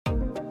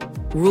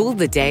Rule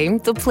the day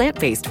the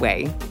plant-based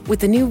way with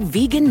the new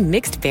vegan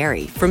mixed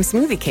berry from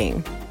Smoothie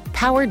King.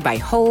 Powered by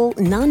whole,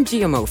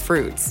 non-GMO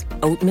fruits,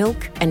 oat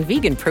milk, and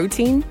vegan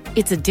protein,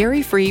 it's a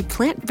dairy-free,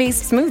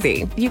 plant-based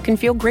smoothie you can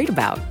feel great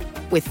about.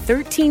 With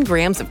 13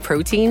 grams of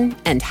protein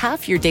and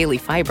half your daily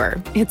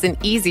fiber, it's an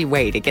easy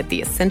way to get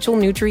the essential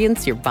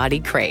nutrients your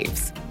body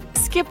craves.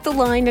 Skip the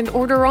line and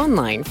order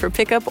online for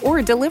pickup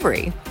or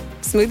delivery.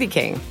 Smoothie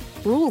King.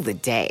 Rule the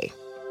day.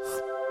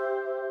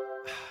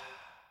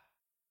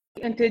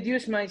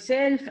 Introduce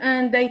myself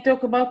and I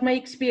talk about my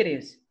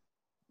experience.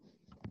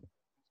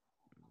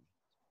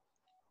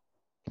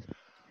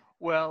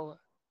 Well,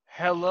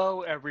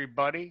 hello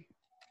everybody.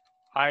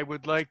 I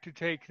would like to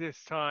take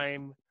this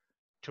time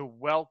to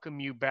welcome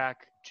you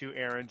back to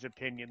Aaron's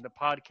Opinion, the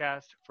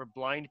podcast for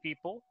blind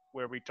people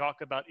where we talk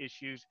about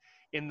issues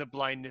in the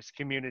blindness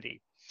community.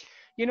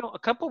 You know, a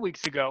couple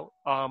weeks ago,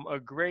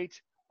 a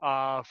great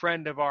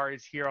friend of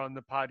ours here on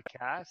the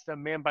podcast, a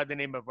man by the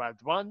name of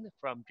Radhwane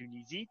from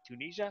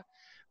Tunisia,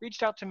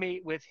 reached out to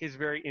me with his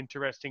very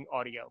interesting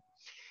audio.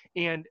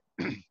 And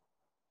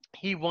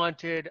he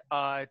wanted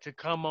to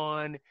come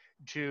on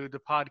to the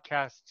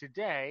podcast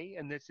today,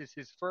 and this is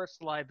his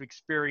first live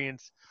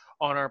experience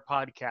on our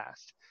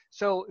podcast.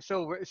 So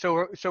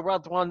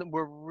Radhwane,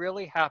 we're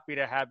really happy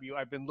to have you.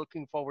 I've been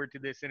looking forward to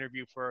this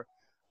interview for,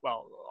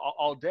 well,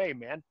 all day,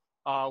 man.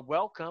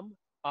 Welcome.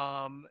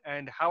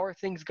 And how are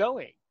things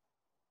going?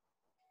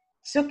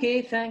 It's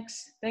okay,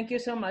 thanks. Thank you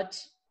so much.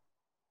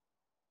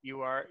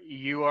 You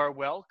are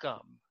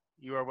welcome.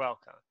 You are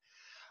welcome.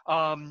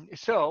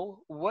 So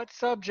what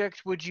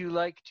subject would you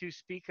like to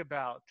speak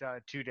about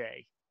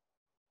today?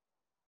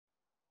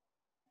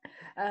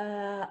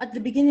 At the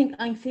beginning,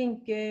 I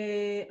think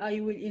I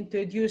will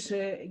introduce,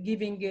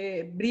 giving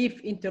a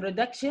brief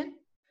introduction.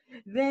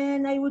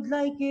 Then I would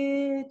like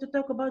to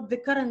talk about the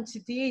current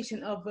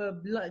situation of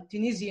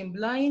Tunisian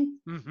blind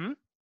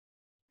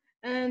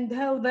and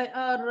how they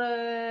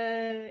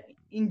are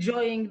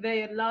enjoying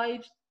their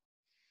lives.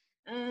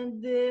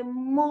 And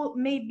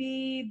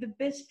maybe the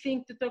best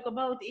thing to talk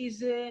about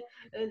is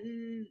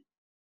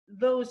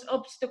those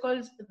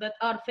obstacles that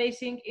are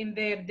facing in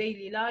their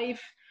daily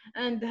life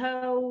and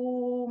how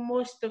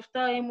most of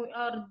time we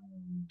are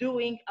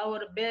doing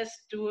our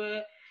best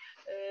to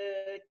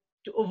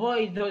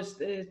avoid those,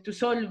 to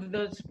solve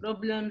those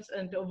problems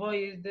and to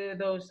avoid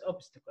those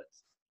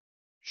obstacles.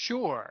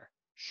 Sure.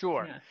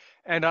 Yeah.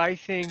 And I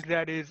think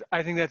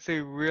that's a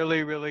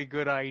really, really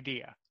good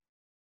idea.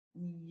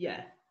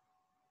 Yeah.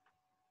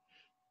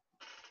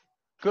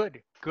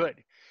 Good.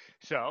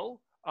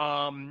 So,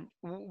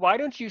 why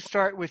don't you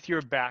start with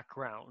your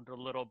background a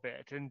little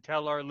bit and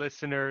tell our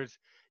listeners,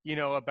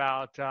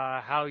 about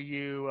how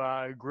you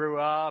grew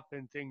up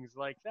and things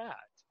like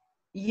that.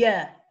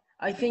 Yeah,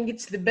 I think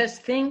it's the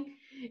best thing.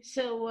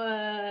 So,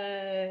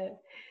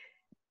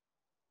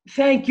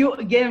 thank you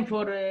again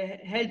for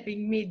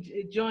helping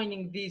me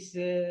joining this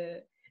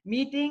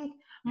meeting.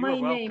 You're My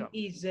welcome. name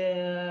is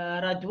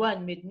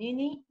Radhwane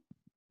Mednini.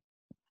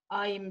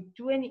 I'm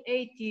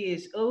 28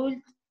 years old.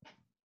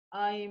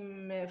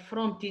 I'm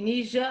from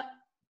Tunisia,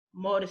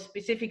 more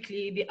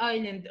specifically the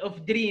island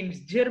of dreams,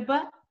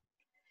 Jerba.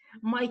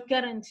 My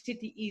current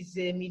city is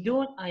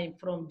Medoun. I'm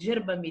from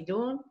Jerba,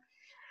 Medoun.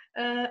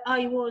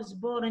 I was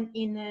born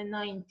in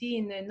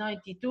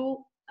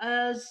 1992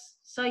 as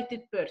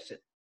sighted person.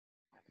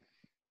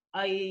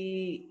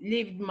 I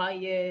lived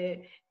my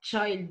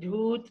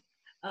childhood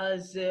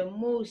as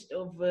most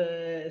of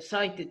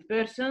sighted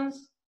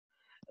persons,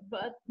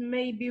 but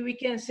maybe we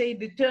can say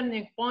the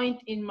turning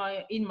point in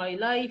my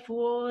life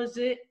was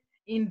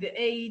in the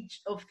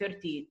age of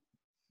 13.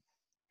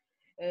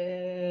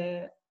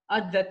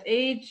 At that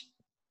age,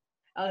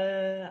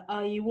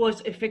 I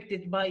was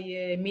affected by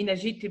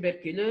meningite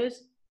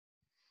tuberculosis.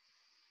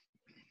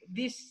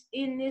 This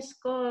illness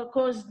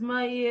caused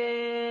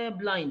my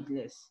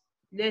blindness.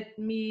 Let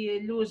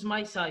me lose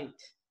my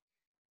sight.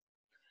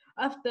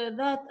 After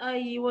that,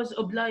 I was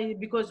obliged,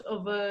 because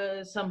of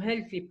some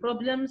healthy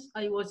problems,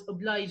 I was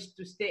obliged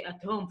to stay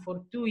at home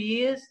for 2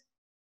 years.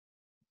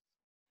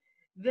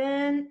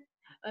 Then,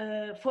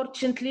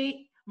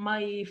 fortunately,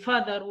 my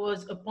father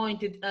was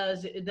appointed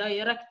as a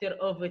director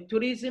of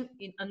tourism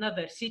in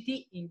another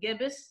city, in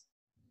Gebes.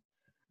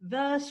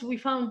 Thus, we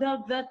found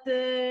out that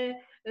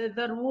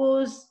there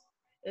was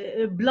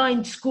a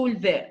blind school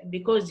there,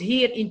 because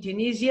here in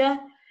Tunisia,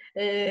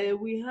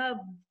 we have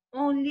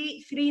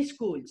only 3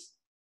 schools.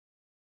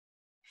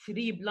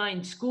 3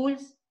 blind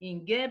schools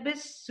in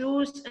Gebes,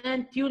 Sousse,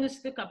 and Tunis,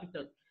 the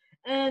capital.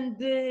 And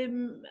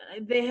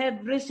they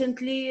have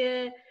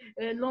recently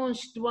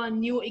launched one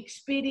new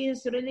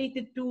experience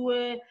related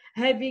to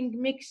having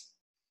mixed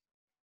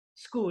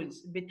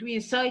schools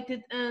between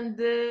sighted and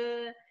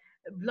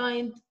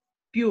blind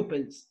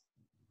pupils.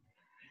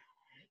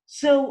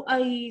 So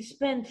I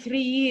spent 3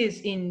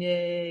 years in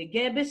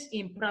Gebes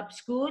in prep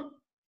school.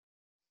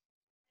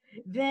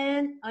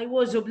 Then I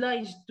was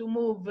obliged to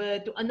move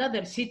to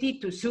another city,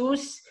 to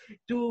Sousse,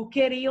 to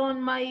carry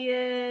on my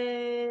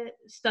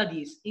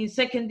studies in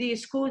secondary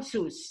school,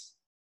 Sousse.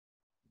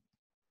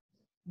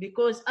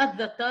 because at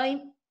that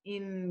time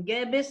in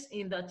Gabes,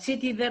 in that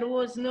city, there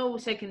was no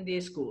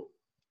secondary school.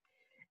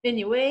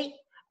 Anyway,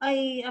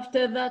 I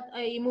after that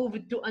I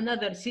moved to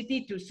another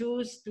city to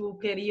Sousse to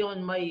carry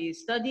on my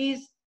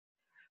studies.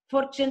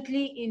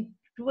 Fortunately, in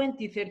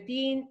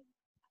 2013,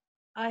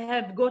 I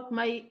have got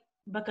my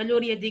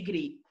baccalaureate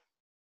degree.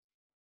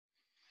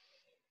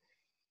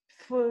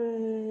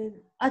 For,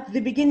 at the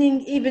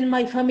beginning, even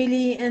my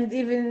family and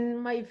even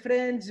my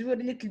friends were a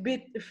little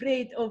bit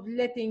afraid of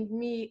letting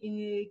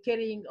me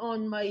carrying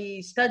on my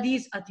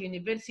studies at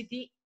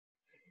university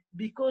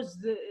because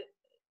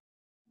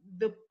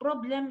the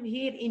problem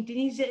here in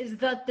Tunisia is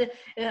that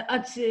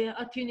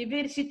at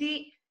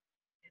university,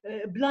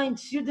 blind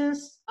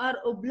students are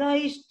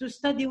obliged to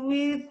study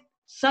with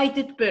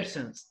sighted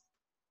persons.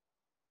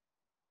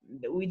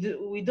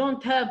 We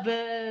don't have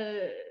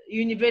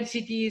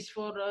universities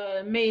for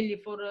mainly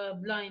for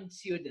blind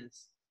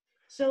students.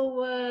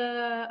 So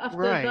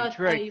after Right, that,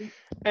 right.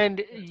 And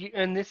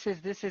this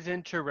is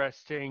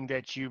interesting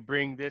that you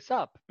bring this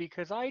up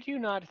because I do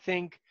not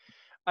think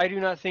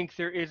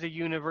there is a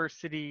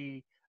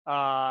university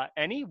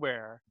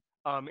anywhere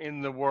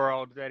in the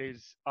world that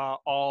is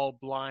all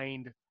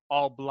blind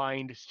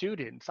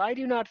students. I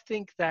do not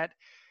think that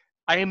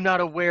I am not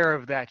aware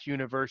of that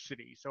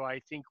university. So I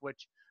think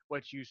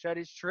what you said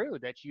is true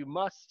that you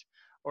must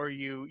or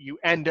you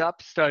end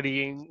up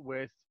studying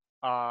with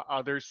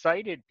other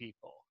sighted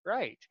people,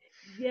 right?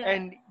 yeah,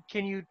 And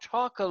can you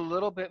talk a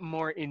little bit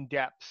more in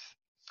depth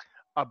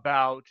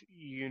about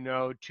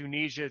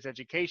Tunisia's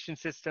education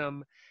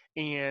system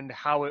and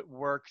how it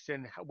works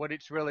and what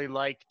it's really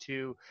like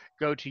to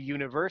go to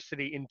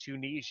university in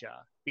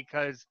Tunisia,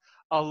 because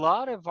a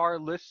lot of our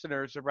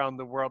listeners around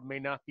the world may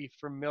not be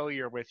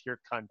familiar with your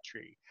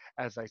country,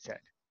 as I said.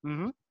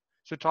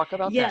 So talk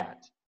about yeah, that.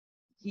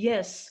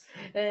 yes.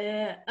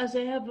 As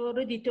I have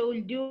already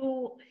told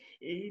you,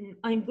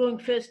 I'm going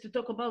first to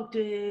talk about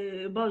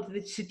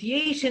the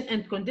situation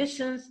and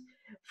conditions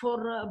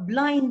for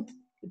blind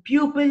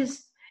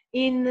pupils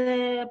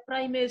in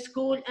primary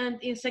school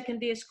and in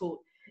secondary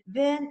school.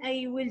 Then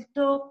I will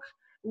talk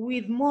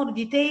with more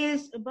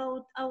details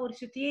about our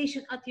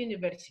situation at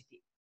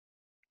university.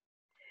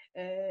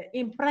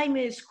 In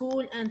primary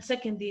school and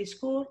secondary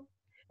school,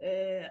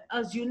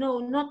 as you know,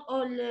 not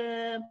all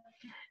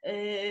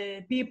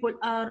people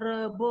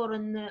are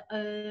born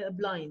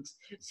blind.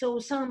 So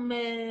some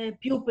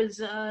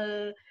pupils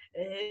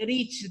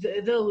reach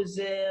those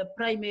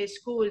primary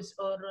schools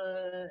or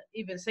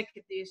even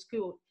secondary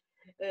school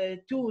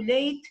too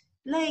late,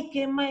 like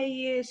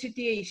my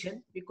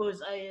situation,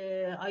 because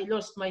I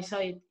lost my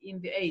sight in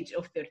the age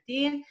of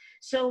 13.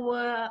 So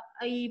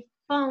I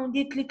found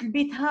it a little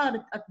bit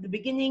hard at the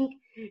beginning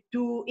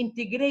to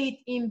integrate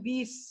in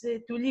this,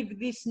 to live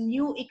this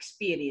new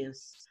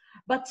experience.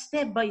 But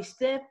step by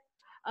step,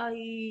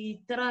 I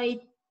tried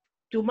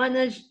to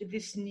manage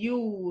this new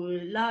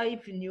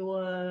life,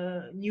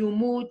 new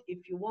mood,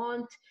 if you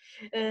want.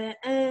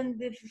 And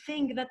the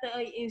thing that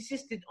I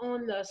insisted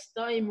on last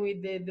time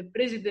with the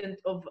president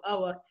of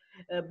our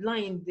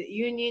blind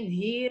union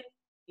here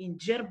in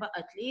Jerba,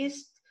 at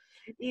least,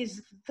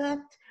 is that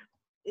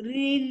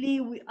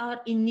really we are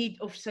in need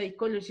of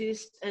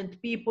psychologists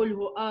and people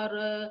who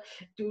are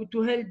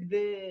to help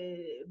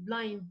the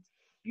blind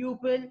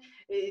pupil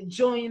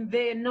join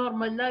their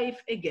normal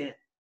life again.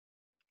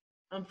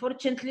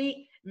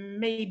 Unfortunately,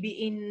 maybe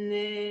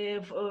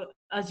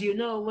as you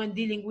know, when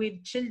dealing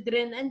with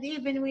children and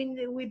even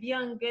with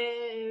young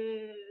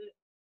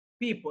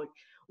people,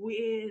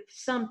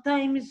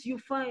 sometimes you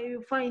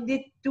find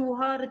it too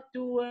hard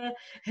to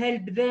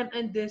help them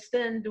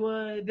understand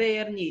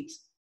their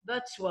needs.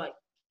 That's why.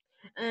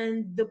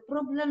 And the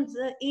problems,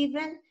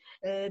 even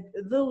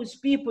those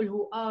people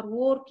who are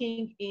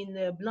working in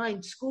a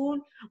blind school,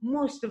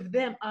 most of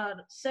them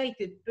are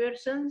sighted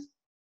persons,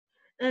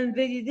 and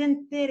they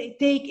didn't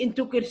take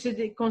into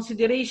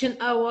consideration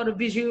our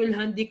visual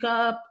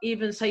handicap,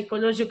 even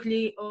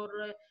psychologically or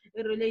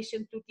in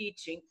relation to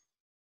teaching.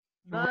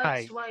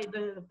 That's Right. why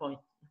the point.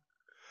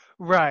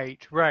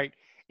 Right, right.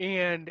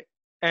 And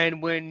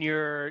and when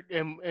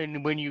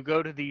you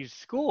go to these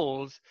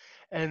schools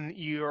and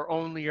you're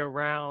only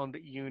around,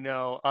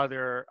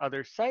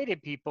 other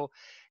sighted people,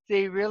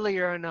 they really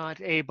are not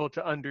able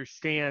to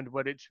understand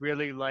what it's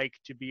really like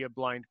to be a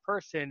blind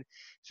person.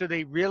 So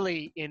they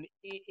really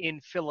in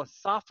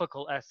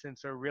philosophical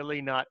essence are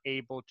really not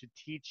able to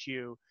teach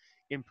you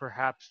in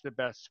perhaps the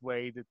best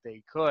way that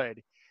they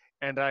could.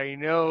 And I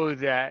know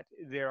that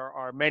there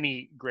are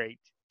many great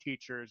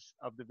teachers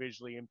of the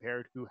visually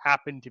impaired who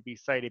happen to be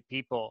sighted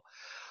people.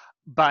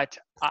 But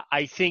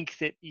I think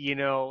that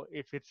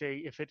if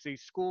it's a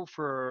school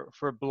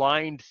for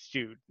blind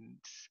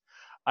students,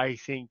 I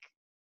think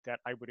that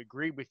I would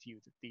agree with you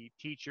that the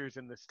teachers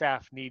and the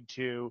staff need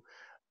to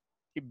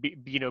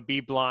be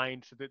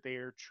blind so that they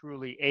are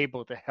truly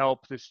able to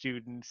help the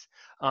students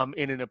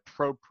in an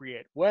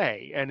appropriate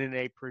way and in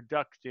a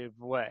productive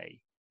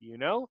way. You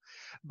know,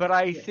 but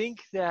I Yes. think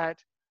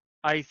that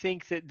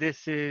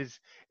this is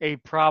a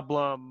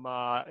problem,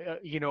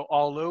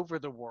 all over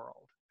the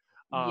world.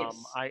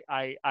 Yes.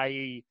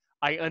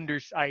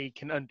 I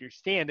can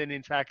understand, and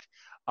in fact,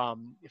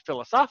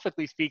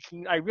 philosophically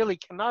speaking, I really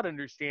cannot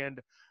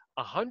understand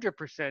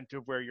 100%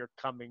 of where you're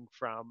coming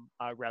from,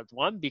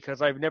 Radhwan,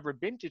 because I've never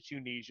been to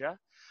Tunisia,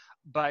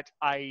 but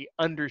I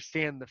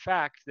understand the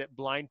fact that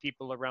blind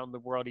people around the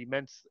world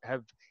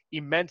have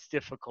immense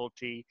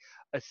difficulty,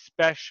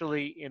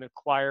 especially in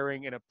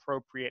acquiring an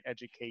appropriate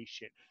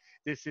education.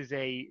 This is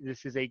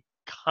a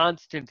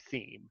constant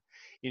theme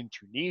in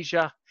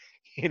Tunisia,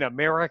 in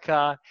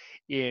America,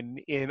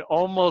 in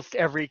almost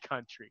every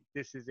country.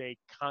 This is a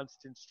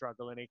constant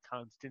struggle and a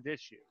constant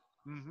issue.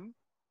 Hmm.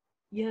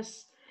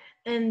 Yes.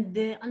 And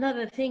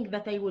another thing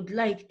that I would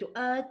like to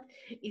add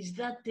is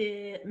that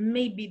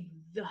maybe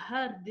the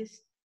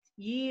hardest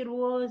year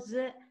was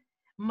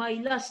my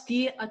last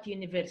year at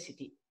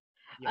university.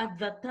 Yeah. At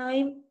that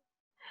time,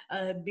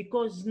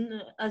 because,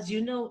 as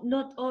you know,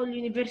 not all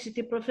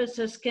university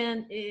professors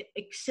can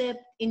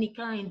accept any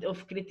kind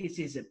of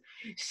criticism.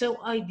 So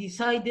I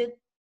decided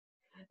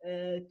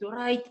to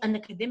write an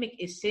academic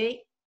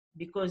essay,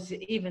 because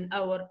even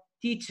our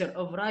teacher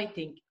of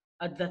writing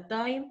at that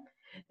time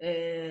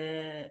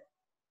uh,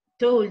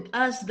 told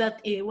us that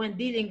when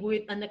dealing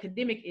with an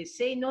academic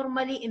essay,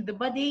 normally in the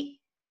body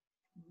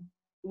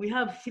we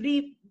have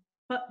three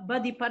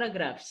body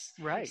paragraphs.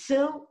 Right.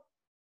 So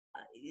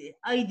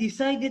I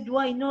decided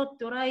why not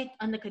to write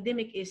an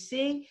academic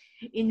essay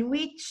in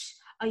which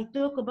I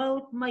talk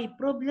about my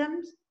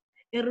problems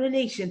in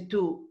relation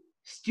to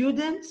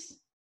students,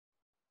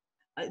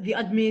 the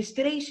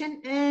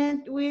administration,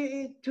 and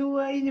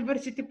to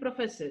university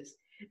professors.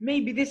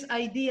 Maybe these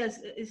ideas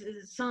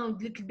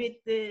sound a little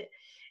bit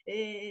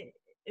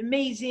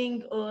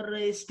amazing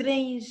or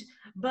strange,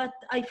 but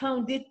I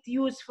found it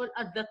useful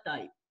at that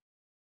time.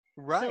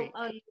 So Right.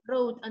 I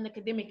wrote an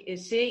academic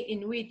essay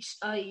in which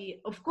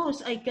of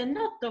course, I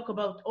cannot talk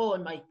about all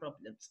my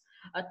problems.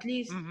 At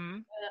least Hmm.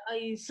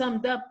 I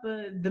summed up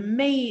the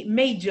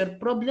major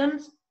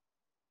problems.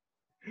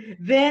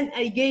 Then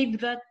I gave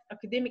that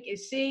academic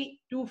essay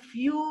to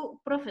few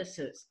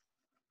professors.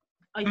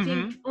 I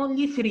think Hmm.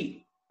 only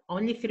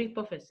three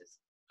professors.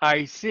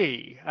 I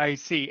see. I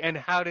see. And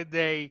how did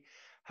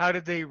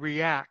they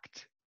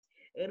react?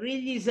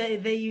 Really,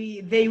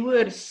 they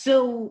were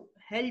so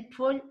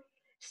helpful,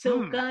 so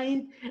Hmm. kind,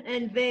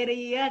 and they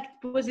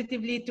react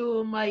positively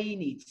to my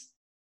needs.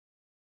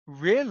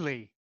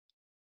 Really?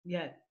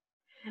 Yeah.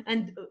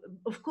 And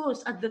of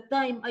course, at the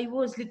time, I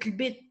was a little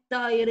bit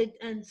tired,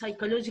 and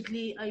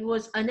psychologically, I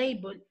was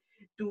unable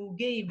to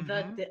give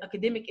that Hmm.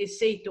 academic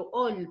essay to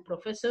all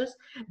professors.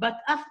 But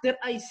after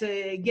I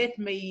get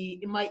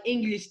my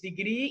English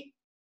degree,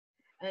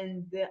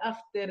 and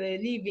after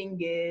leaving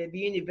the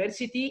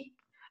university,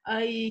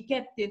 I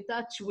kept in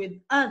touch with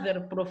other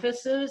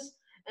professors,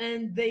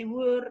 and they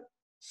were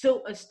so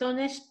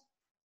astonished,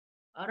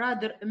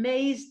 rather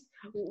amazed.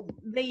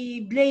 They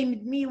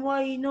blamed me,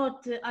 why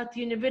not at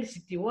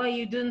university, why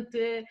you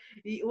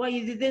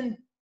didn't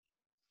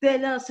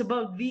tell us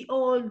about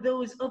all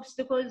those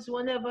obstacles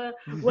whenever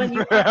when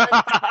you are at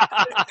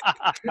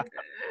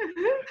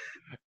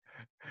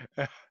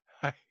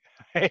I,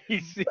 I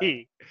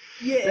see.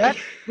 yeah. That's,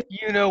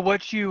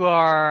 what you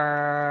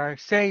are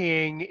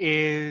saying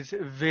is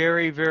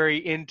very, very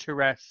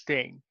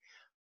interesting.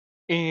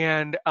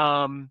 And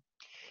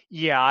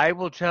yeah, I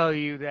will tell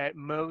you that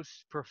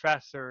most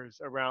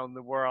professors around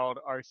the world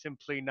are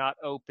simply not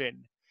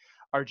open,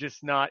 are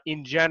just not,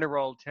 in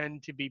general,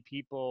 tend to be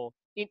people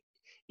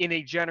in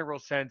a general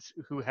sense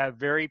who have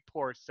very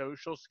poor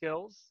social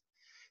skills.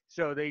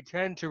 So they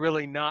tend to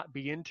really not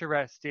be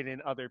interested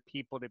in other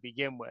people to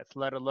begin with,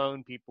 let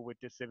alone people with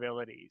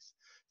disabilities.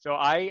 So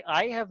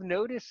I have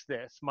noticed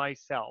this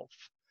myself,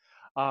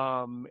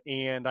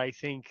 and I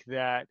think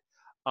that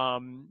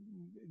um,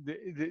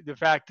 the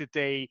fact that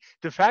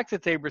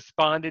they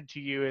responded to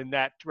you in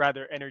that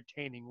rather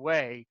entertaining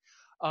way,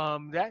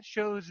 that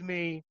shows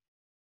me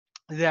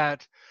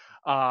that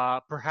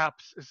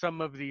perhaps some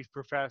of these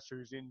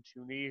professors in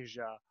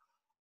Tunisia,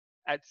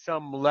 at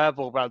some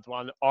level,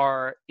 Radwan,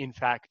 are in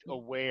fact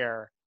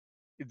aware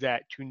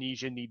that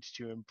Tunisia needs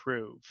to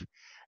improve,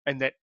 and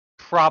that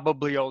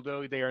probably,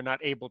 although they are not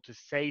able to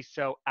say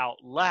so out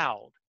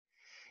loud,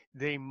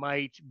 they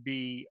might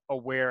be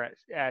aware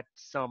at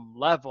some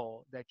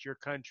level that your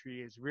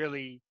country is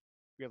really,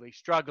 really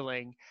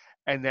struggling,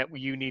 and that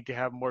you need to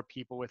have more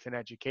people with an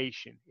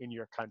education in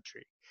your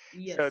country.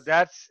 So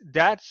Yes.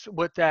 that's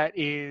what that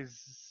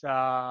is.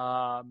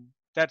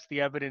 That's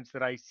the evidence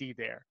that I see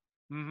there.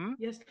 Hmm.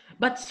 Yes,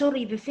 but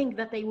sorry, the thing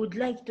that I would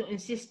like to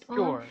insist on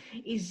Sure.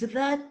 is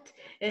that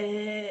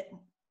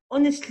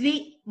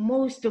honestly,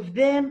 most of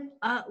them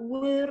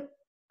were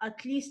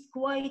at least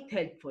quite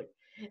helpful.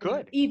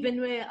 Good.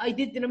 Even where I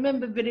did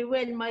remember very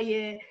well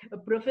my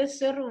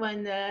professor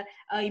when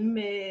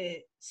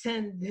I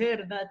sent her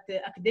that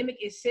academic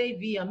essay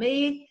via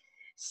mail.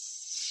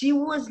 She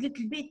was a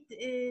little bit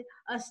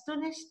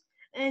astonished,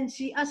 and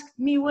she asked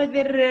me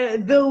whether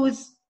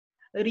those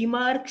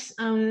remarks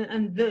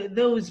and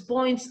those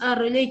points are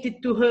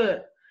related to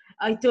her.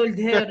 I told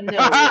her no.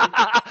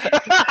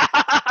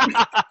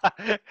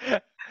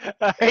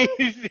 I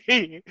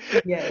see.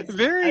 Yes,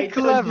 Very I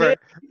told her clever.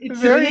 it's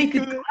Very related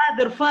to clever.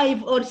 other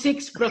 5 or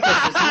 6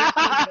 professors, not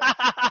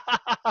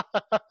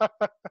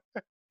other.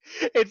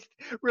 It's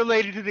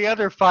related to the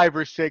other five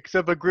or six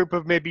of a group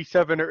of maybe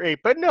seven or eight,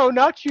 but no,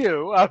 not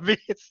you,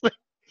 obviously.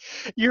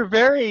 You're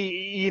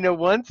very,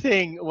 one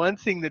thing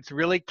that's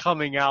really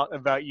coming out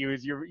about you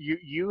is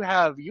you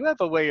have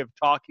a way of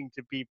talking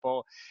to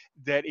people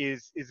that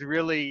is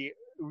really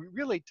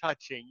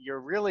touching.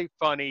 You're really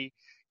funny.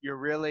 You're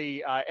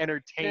really Thank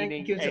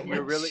entertaining, you so and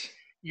much.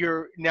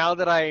 you're now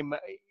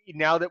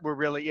that we're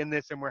really in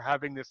this and we're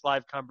having this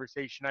live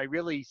conversation, I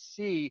really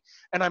see,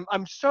 and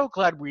I'm so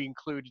glad we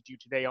included you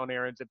today on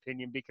Aaron's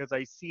opinion, because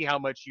I see how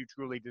much you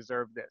truly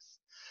deserve this.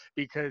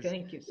 Because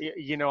Thank you.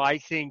 I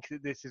think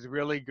that this is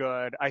really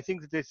good. I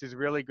think that this is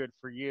really good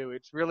for you.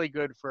 It's really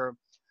good for,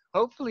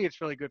 hopefully,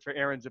 it's really good for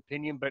Aaron's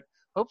opinion, but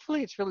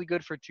hopefully, it's really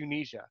good for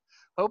Tunisia.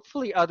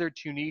 Hopefully, other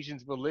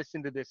Tunisians will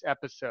listen to this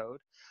episode.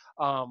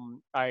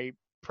 I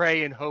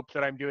pray and hope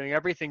that I'm doing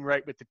everything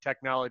right with the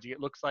technology. It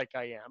looks like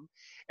I am.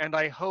 And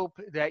I hope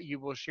that you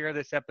will share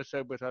this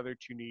episode with other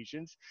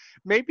Tunisians.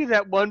 Maybe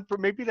that one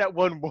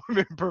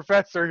woman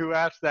professor who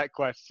asked that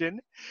question,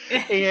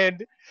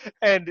 and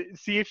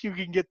see if you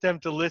can get them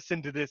to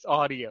listen to this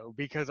audio,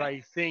 because I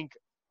think,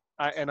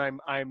 and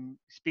I'm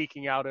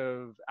speaking out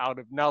of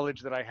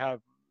knowledge that I have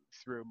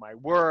through my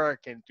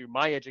work and through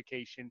my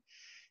education,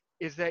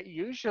 is that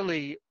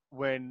usually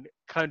when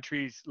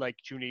countries like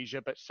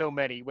Tunisia, but so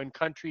many, when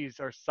countries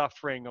are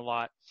suffering a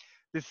lot,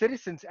 the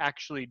citizens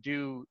actually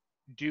do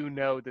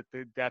know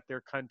that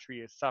their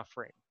country is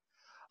suffering.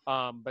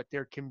 But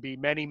there can be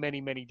many, many,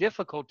 many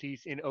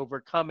difficulties in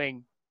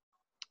overcoming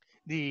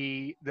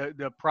the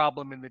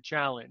problem and the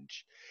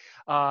challenge.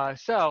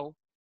 So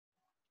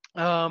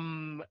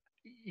um,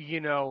 you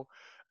know,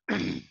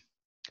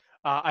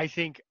 I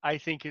think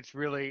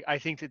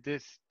that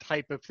this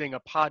type of thing, a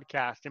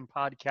podcast and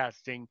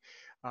podcasting,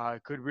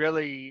 could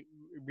really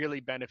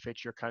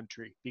benefit your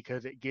country,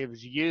 because it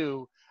gives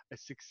you, a I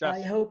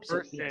successful hope so.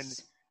 person,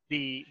 Yes.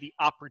 the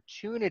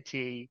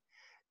opportunity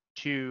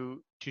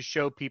to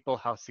show people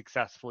how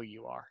successful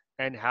you are,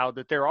 and how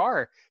that there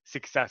are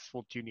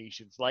successful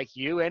Tunisians like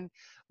you. And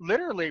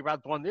literally,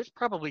 Radhwan, there's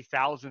probably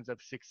thousands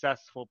of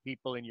successful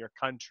people in your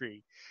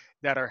country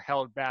that are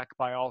held back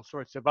by all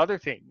sorts of other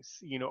things,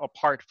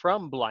 apart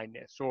from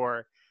blindness,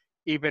 or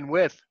even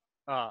with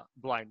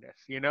blindness.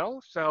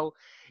 So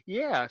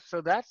yeah,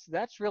 so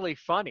that's really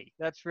funny.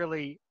 That's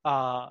really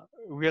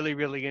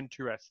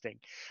interesting.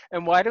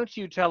 And why don't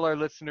you tell our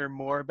listener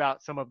more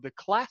about some of the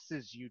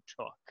classes you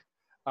took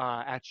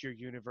at your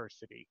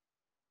university?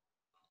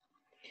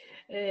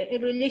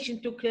 In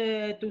relation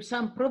to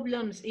some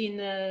problems in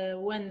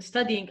when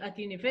studying at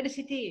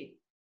university.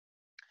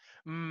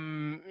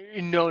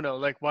 No, no.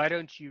 Like, why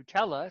don't you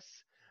tell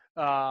us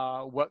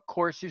what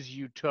courses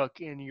you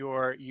took in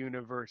your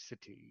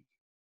university?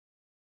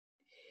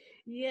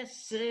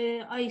 Yes,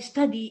 I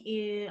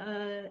study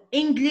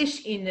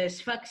English in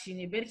Sfax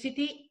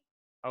University.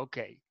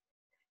 Okay.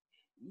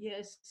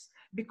 Yes,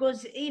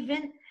 because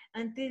even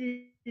until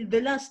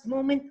the last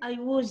moment, I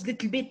was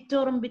little bit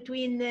torn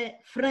between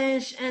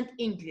French and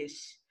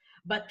English.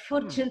 But Hmm.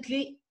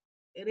 fortunately,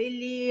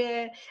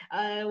 really,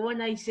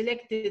 when I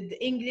selected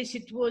English,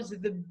 it was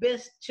the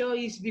best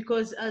choice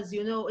because, as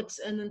you know, it's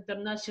an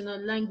international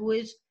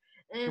language,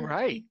 and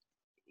Right.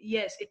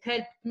 yes, it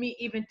helped me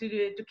even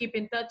to keep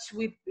in touch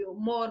with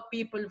more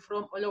people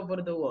from all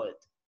over the world.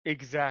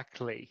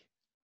 Exactly.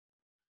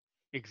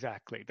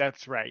 Exactly.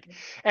 That's right.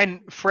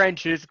 And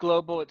French is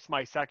global. It's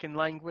my second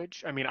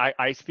language. I mean,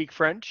 I speak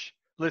French,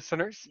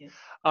 listeners. Yeah.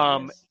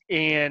 Um, Yes.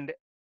 and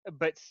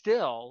but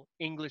still,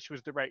 English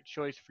was the right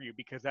choice for you,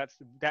 because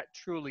that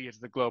truly is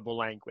the global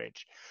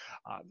language.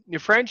 Your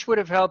French would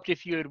have helped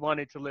if you had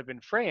wanted to live in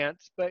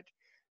France, but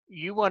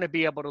you want to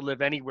be able to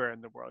live anywhere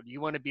in the world. You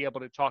want to be able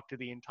to talk to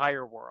the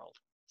entire world.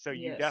 So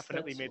you Yes,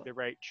 definitely that's made why. the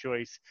right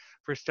choice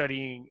for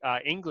studying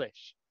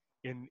English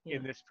in Yeah.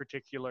 this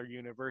particular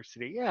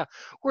university. Yeah.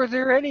 Were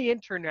there any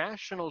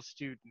international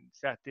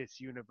students at this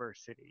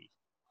university?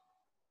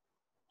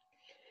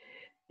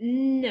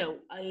 No,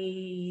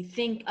 I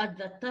think at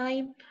that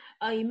time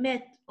I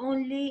met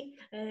only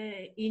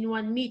in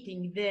one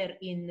meeting there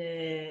in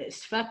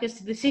Sfax,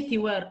 the city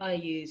where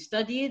I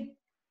studied.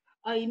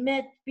 I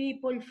met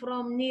people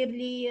from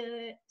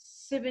nearly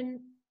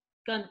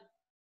con-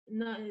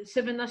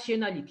 7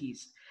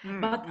 nationalities,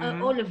 but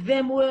Mm-hmm. all of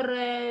them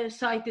were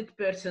sighted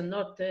person,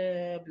 not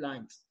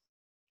blind.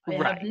 I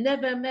have Right.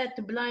 never met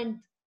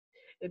blind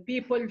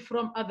people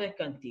from other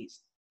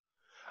countries.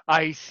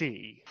 I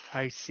see.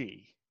 I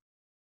see.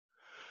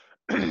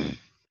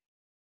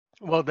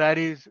 Well, that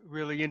is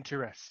really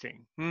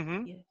interesting.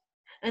 Mm-hmm. Yeah.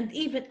 And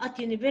even at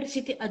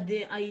university,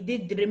 I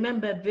did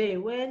remember very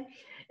well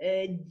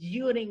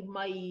during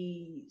my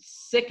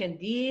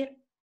second year,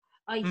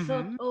 I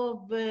thought Mm-hmm.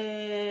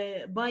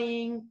 of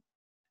buying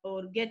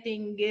or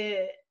getting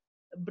a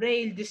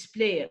braille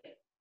displayer.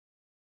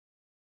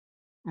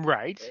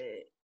 Right.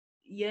 Uh,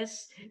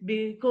 Yes,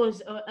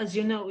 because as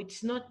you know,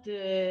 it's not.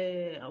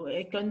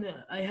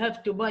 I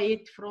have to buy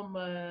it from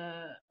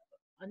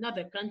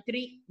another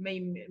country,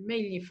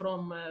 mainly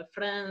from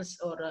France.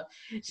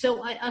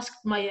 So I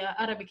asked my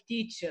Arabic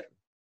teacher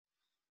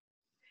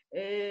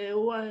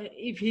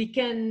if he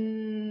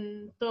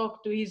can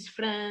talk to his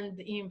friend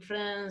in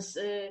France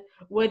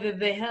whether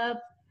they have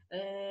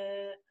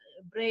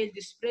braille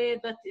display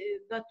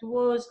that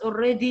was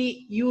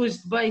already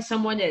used by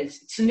someone else.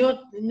 It's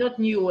not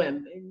new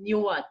one,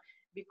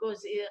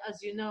 because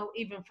as you know,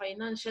 even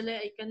financially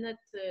I cannot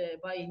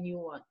buy a new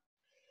one.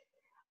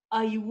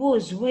 I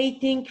was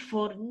waiting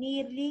for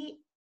nearly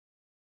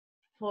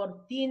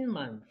 14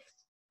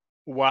 months.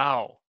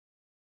 Wow.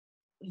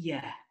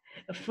 Yeah,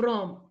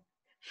 from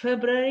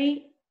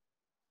February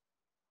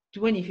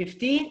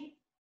 2015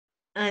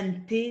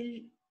 until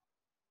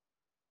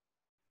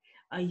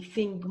I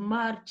think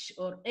March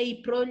or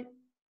April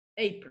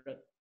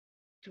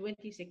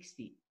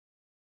 2016.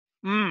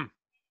 Mm.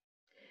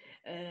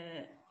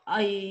 Uh,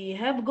 I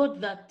have got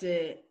that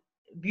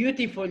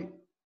beautiful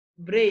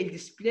braille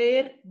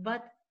display,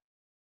 but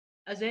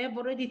as I have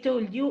already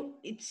told you,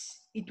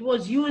 it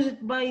was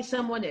used by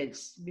someone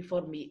else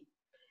before me.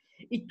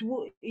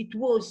 It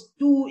was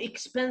too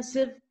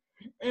expensive,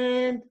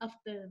 and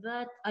after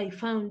that, I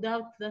found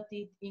out that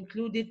it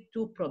included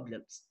two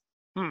problems.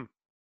 Hmm.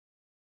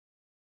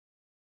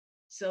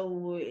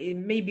 So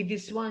maybe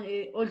this one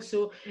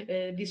also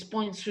this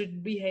point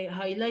should be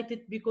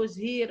highlighted, because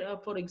here,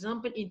 for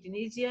example, in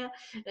Tunisia,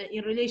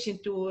 in relation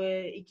to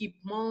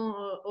equipment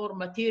or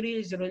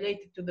materials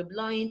related to the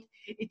blind,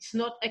 it's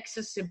not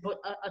accessible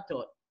at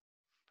all.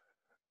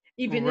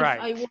 Even if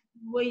I Right. was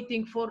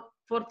waiting for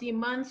 14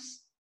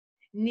 months,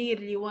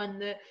 nearly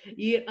 1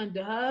 year and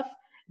a half,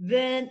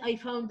 then I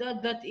found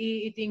out that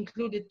it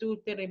included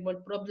two terrible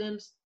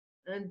problems,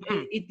 and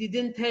Hmm. it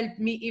didn't help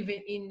me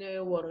even in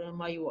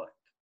my work,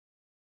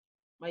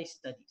 my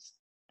studies.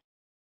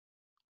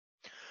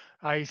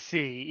 I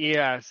see.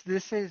 Yes,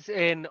 this is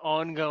an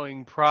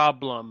ongoing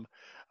problem,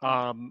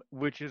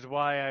 which is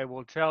why I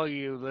will tell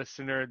you,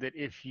 listener, that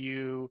if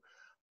you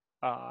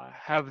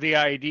have the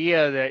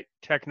idea that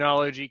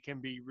technology can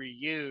be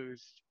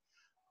reused,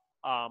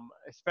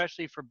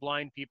 especially for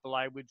blind people,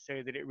 I would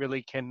say that it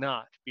really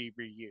cannot be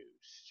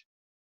reused.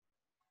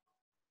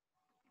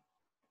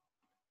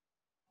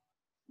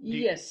 Do,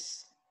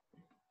 Yes,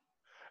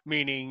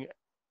 meaning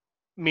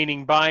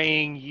meaning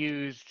buying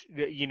used,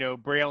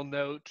 braille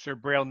notes or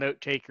braille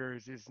note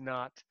takers is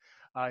not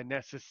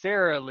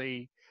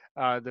necessarily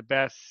the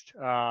best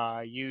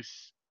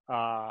use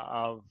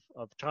of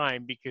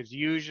time, because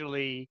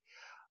usually,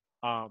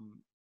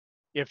 um,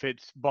 if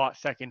it's bought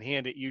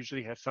secondhand, it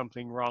usually has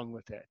something wrong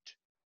with it,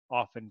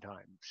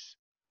 oftentimes.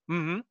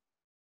 Mm-hmm.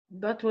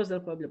 that was the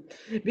problem.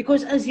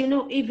 Because, as you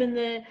know, even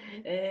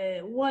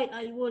why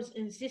I was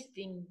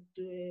insisting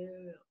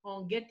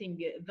on getting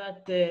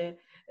that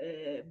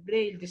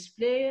braille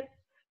display,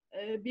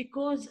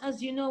 because,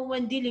 as you know,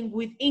 when dealing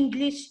with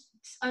English,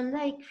 it's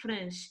unlike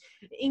French.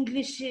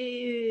 English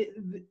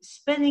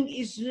spelling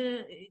is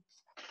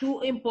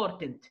too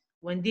important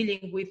when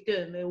dealing with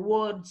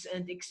words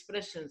and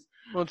expressions.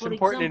 Well, it's For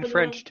important in example,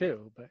 French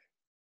too, but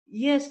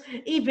yes,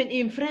 even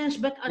in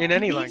French, but in at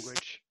any least,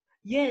 language.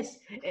 yes,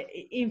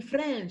 in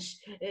French,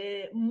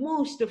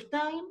 most of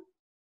time,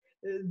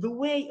 the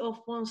way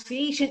of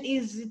pronunciation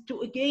is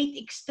to a great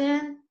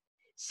extent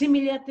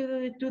similar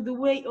to the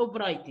way of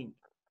writing.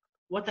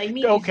 What I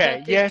mean is Okay.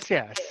 that, Yes.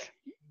 Yes.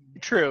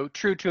 True.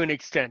 True to an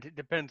extent. It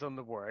depends on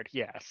the word.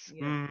 Yes.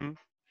 yeah, Mm-hmm.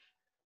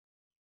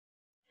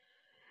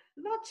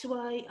 that's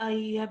why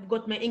I have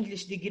got my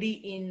English degree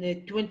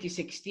in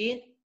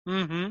 2016.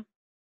 Mm-hmm.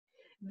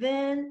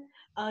 Then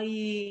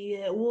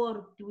I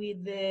worked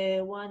with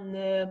one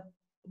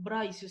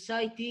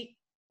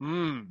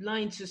Mm.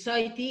 blind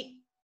society,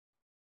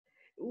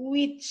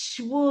 which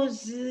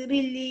was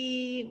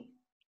really,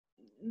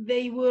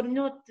 they were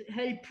not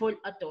helpful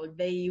at all.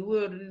 They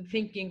were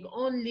thinking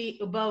only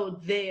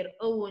about their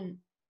own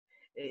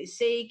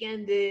sake,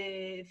 and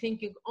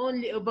thinking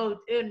only about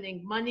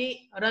earning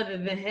money rather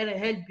than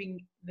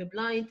helping the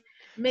blind.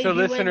 So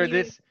Maybe when listener,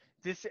 you,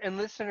 this and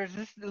listeners,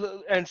 this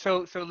and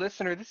so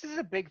listener, this is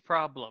a big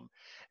problem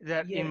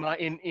that yeah,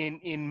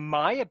 in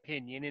my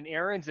opinion, in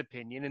Aaron's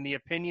opinion, in the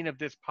opinion of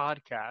this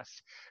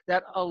podcast,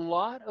 that a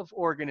lot of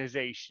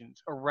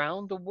organizations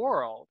around the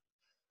world,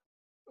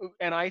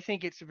 and I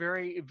think it's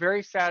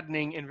very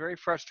saddening and very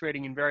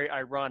frustrating and very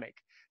ironic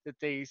that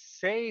they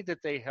say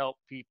that they help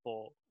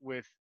people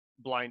with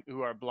blind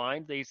who are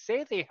blind. They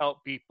say they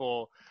help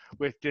people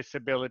with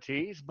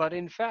disabilities, but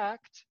in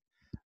fact,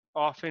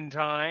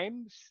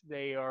 oftentimes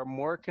they are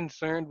more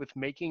concerned with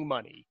making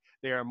money.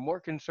 They are more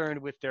concerned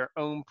with their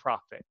own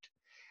profit.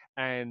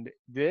 And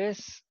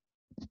this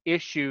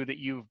issue that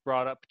you've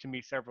brought up to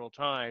me several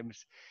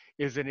times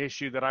is an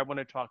issue that I want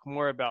to talk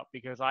more about,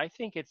 because I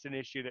think it's an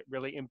issue that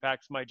really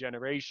impacts my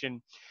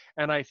generation.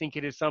 And I think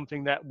it is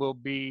something that will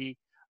be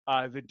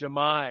the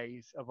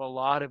demise of a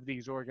lot of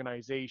these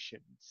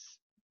organizations.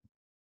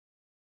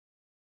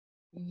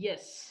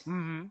 yes.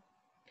 Mm-hmm.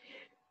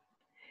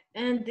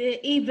 And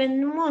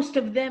even most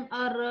of them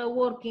are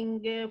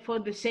working for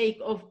the sake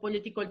of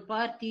political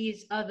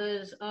parties.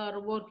 Others are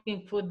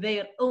working for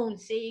their own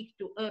sake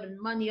to earn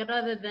money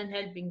rather than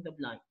helping the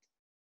blind.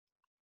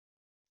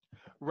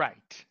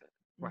 Right.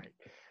 Right.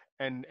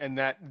 And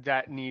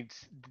that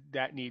needs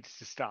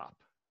to stop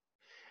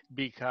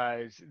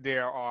because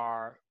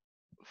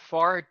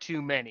far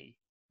too many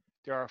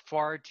there are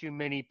far too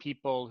many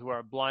people who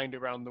are blind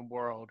around the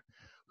world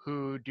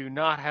who do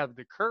not have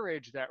the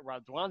courage that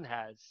Radhwane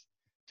has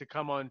to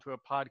come onto a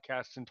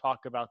podcast and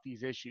talk about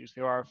these issues.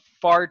 There are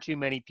far too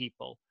many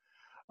people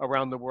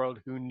around the world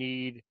who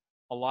need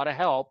a lot of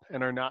help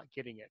and are not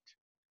getting it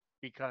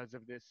because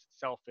of this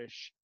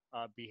selfish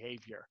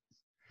behavior.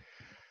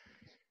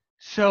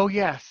 So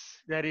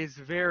yes, that is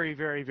very,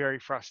 very, very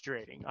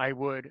frustrating. I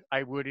would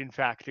in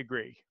fact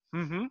agree.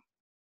 Mm-hmm.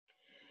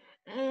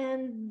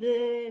 And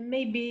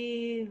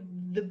maybe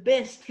the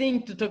best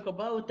thing to talk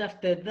about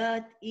after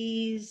that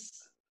is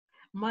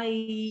my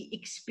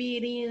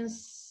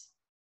experience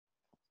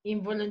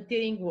in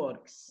volunteering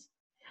works.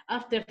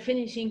 After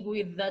finishing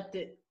with that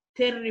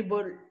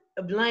terrible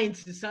blind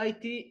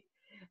society,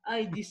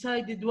 I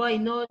decided why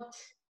not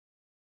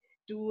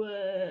to,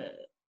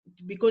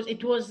 because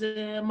it was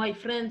my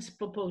friend's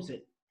proposal.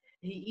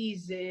 He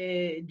is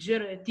a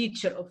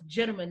teacher of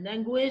German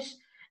language,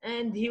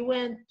 and he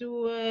went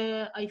to,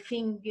 I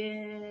think,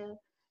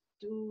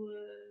 to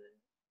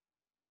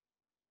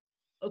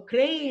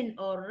Ukraine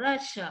or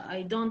Russia,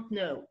 I don't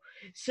know.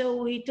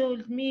 So he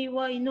told me,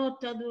 why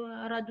not,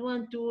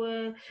 Radwan,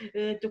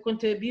 to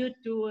contribute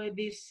to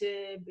this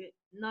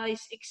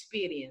nice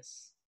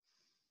experience.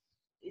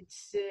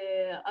 It's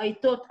I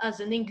taught as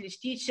an English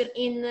teacher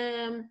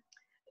in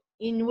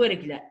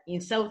Wergla, in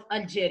South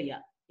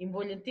Algeria, in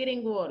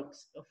volunteering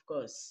works, of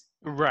course.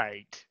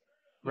 Right.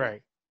 Yeah.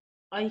 Right.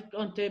 I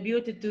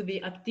contributed to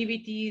the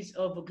activities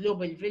of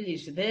Global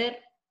Village there.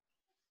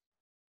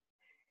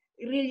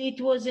 Really,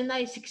 it was a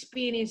nice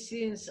experience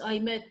since I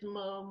met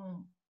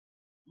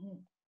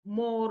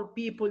more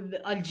people,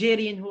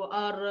 Algerian, who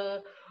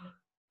are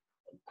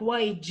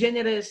quite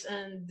generous,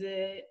 and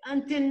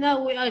until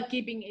now we are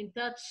keeping in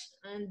touch.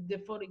 And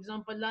for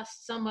example,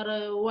 last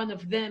summer, one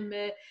of them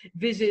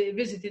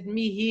visited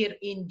me here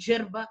in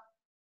Jerba.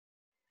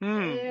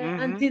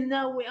 Mm-hmm. Until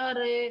now we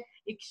are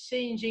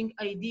exchanging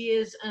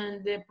ideas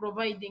and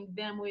providing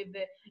them with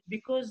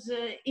because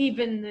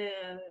even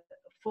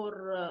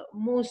for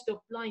most of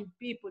blind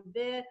people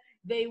there,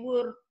 they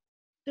were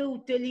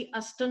totally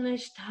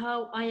astonished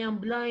how I am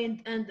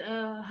blind and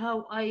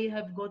how I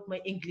have got my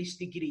English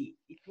degree.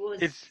 It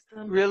was It's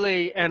something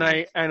really, and I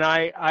amazing. and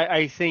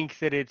I think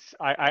that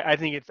I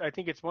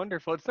think it's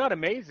wonderful. It's not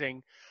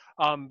amazing,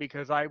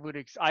 because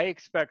I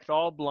expect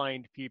all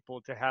blind people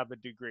to have a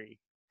degree.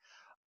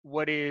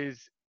 What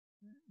is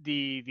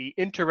the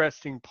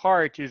interesting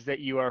part is that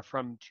you are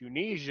from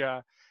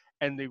Tunisia,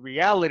 and the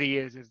reality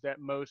is that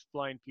most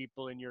blind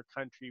people in your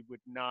country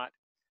would not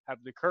have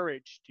the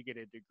courage to get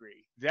a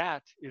degree.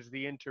 That is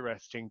the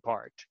interesting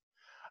part.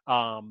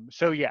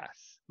 So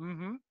yes.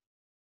 Mm-hmm.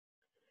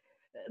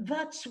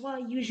 That's why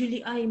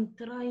usually I'm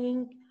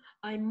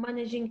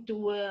managing to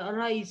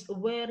raise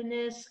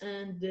awareness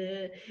and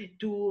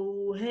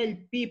to help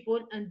people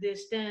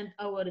understand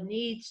our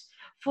needs.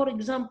 For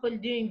example,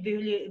 during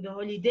the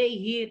holiday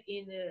here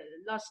in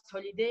last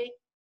holiday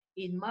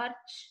in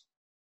March,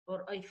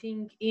 or I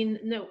think in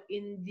no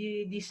in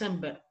the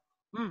December.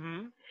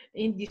 Mm-hmm.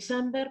 In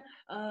December,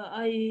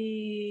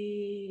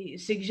 I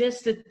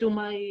suggested to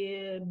my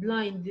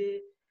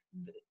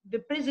the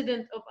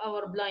president of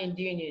our blind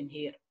union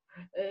here,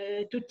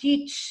 to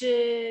teach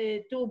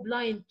two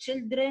blind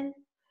children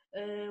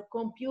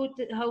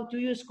computer how to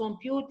use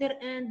computer,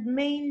 and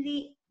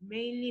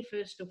mainly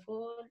first of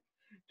all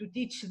to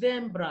teach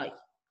them braille,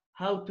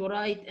 how to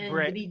write and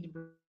Bra- read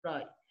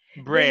braille.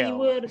 They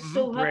were Braille.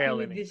 so Mm-hmm. happy with Braille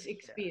in this English.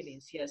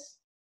 experience. Yes. Yes.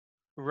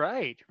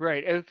 Right.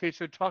 Right. Okay.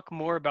 So talk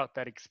more about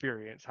that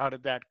experience. How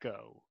did that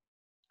go?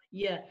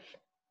 Yeah.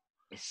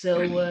 So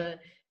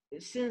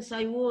since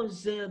I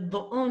was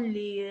the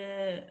only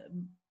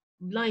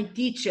blind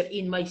teacher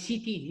in my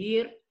city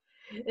here,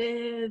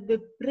 the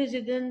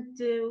president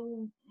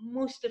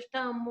most of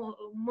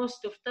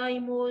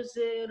time was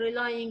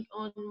relying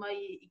on my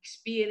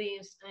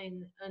experience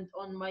and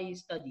on my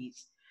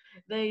studies.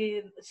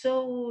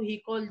 So he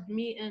called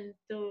me and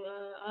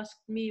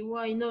asked me,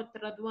 why not,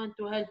 Radwan,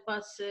 to help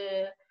us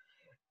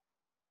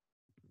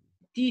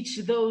teach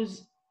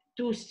those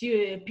two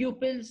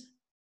pupils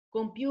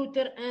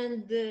computer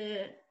and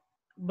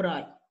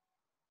braille.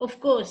 Of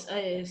course,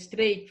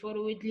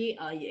 straightforwardly,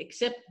 I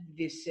accept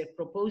this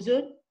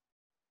proposal,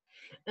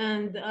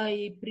 and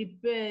I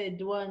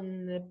prepared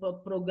one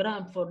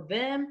program for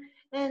them,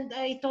 and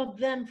I taught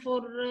them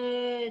for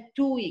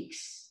 2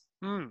 weeks,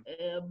 Mm.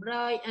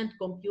 braille and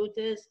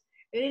computers.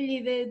 Really,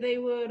 they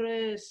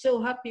were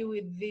so happy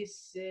with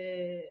these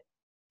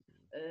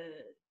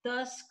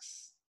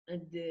tasks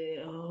and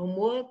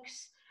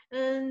homeworks,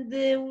 and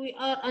we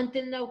are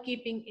until now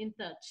keeping in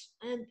touch.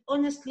 And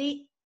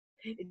honestly,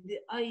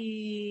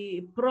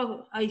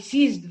 I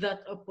seized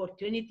that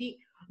opportunity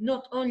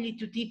not only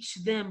to teach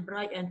them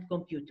braille and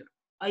computer.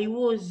 I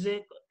was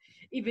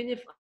even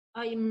if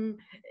I'm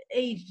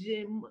aged,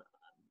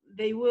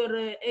 they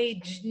were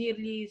aged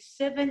nearly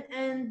 7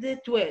 and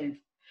 12,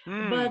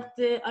 Hmm. but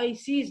I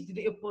seized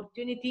the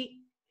opportunity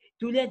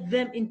to let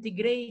them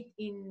integrate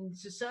in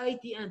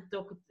society and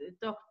talk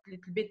a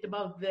little bit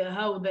about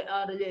how they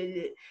are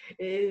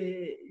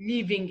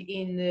living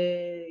in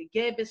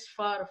Gabes,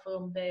 far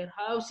from their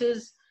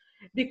houses,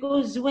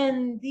 because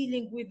when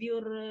dealing with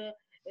your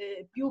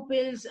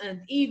pupils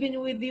and even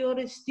with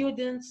your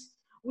students,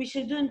 we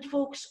shouldn't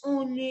focus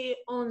only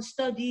on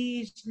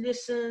studies,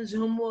 lessons,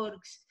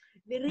 homeworks.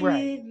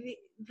 Right.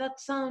 That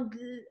sound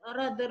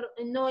rather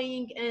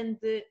annoying and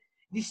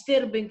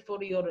disturbing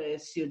for your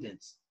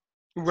students.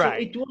 So Right.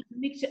 it was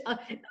mixed,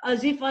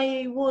 as if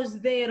I was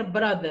their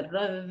brother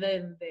rather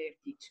than their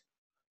teacher.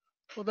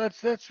 Well,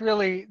 that's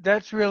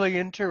really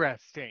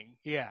interesting.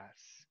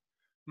 Yes.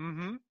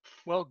 Mm-hmm.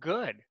 Well,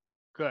 good.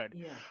 Good.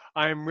 Yeah,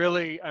 I'm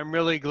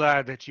really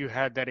glad that you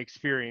had that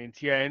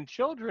experience. Yeah, and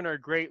children are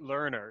great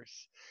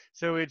learners.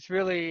 So it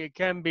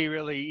can be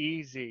really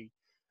easy,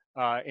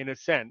 in a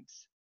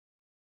sense,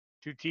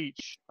 to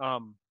teach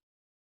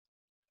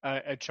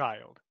a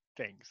child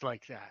things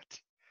like that.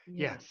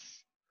 yeah.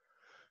 Yes.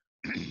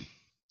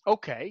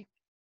 Okay.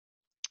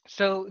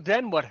 So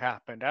then what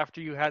happened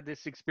after you had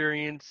this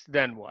experience?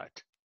 Then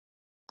what?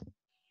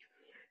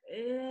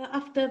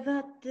 After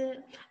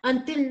that,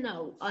 until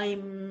now,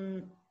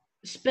 I'm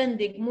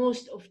spending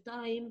most of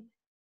time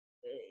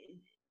uh,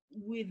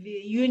 with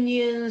the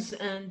unions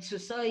and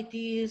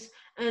societies,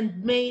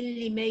 and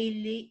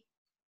mainly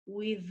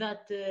with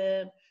that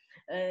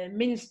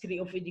Ministry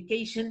of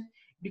Education,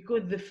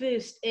 because the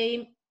first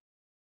aim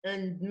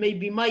and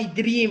maybe my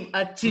dream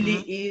actually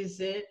Hmm.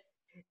 is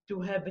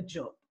to have a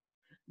job,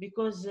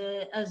 because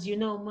as you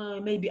know,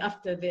 maybe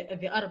after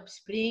the Arab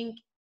Spring,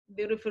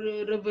 the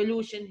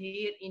revolution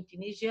here in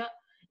Tunisia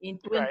in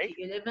Right.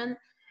 2011,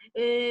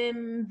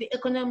 the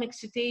economic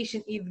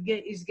situation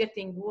is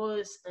getting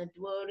worse and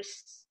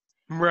worse.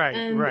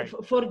 Right. And Right.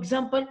 for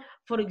example,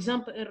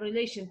 in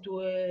relation to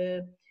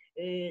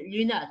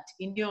l'UNAT,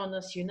 Union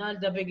Nationale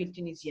d'Aveugle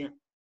Tunisien,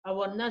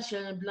 our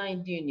national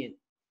blind union,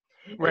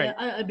 Right.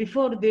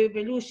 before the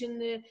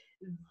revolution,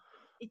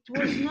 it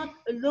was not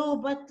a law,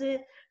 but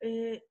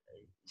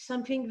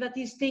something that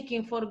is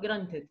taken for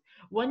granted.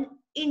 When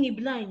any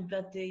blind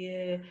that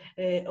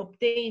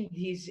obtained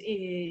his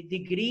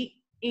degree,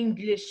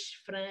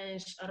 English,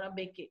 French,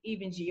 Arabic,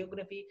 even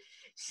geography,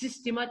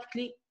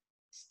 systematically,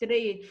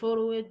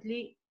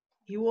 straightforwardly,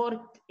 he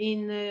worked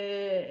in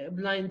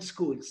blind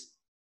schools.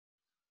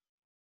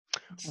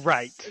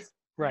 Right.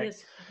 Right.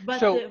 Yes,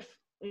 but So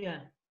yeah,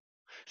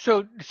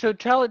 so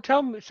tell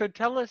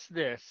us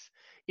this.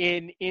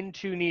 In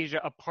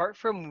Tunisia, apart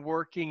from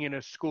working in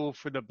a school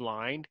for the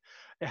blind,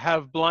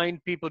 do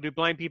blind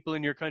people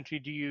in your country,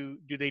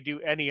 do they do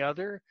any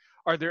other?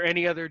 Are there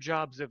any other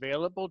jobs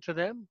available to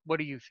them? What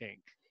do you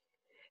think?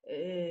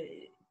 uh,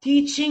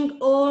 teaching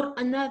or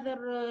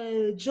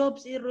another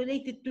jobs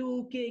related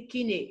to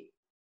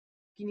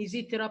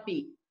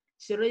kinesiotherapy.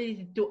 It's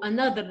related to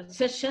another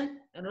session,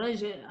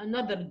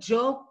 another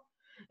job.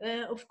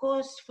 Of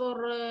course,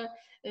 for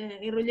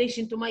in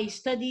relation to my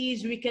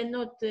studies, we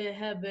cannot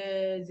have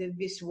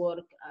this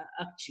work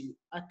actually,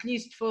 at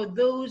least for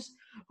those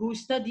who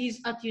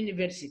studies at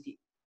university.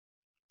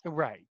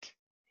 Right.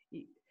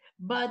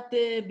 But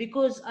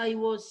because I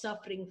was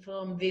suffering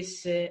from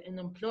this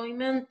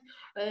unemployment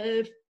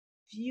a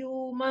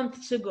few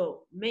months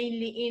ago,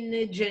 mainly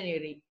in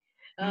January,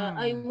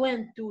 I Mm.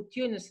 went to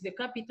Tunis, the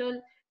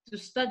capital, to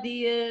study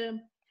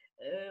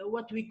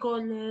what we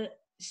call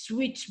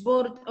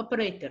switchboard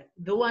operator,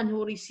 the one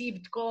who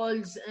received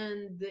calls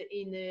and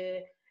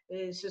in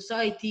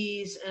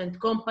societies and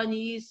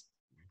companies,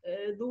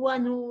 the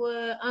one who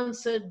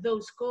answered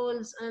those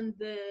calls and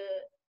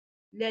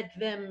led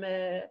them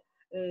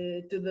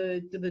to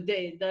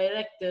the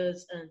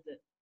directors and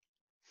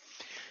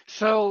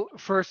So,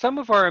 for some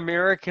of our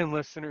American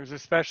listeners,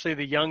 especially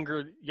the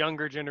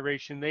younger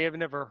generation, they have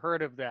never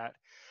heard of that.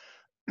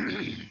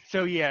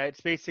 So yeah,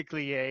 it's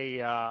basically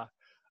a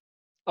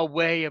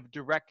way of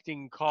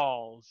directing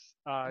calls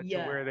to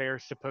yeah, where they are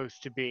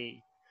supposed to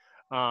be,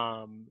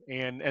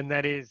 and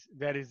that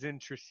is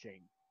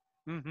interesting.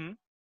 Hmm.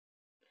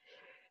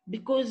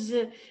 because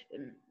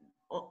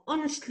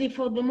honestly,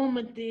 for the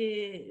moment,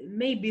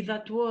 maybe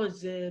that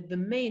was the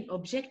main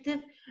objective,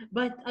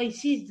 but I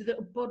seized the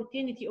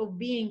opportunity of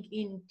being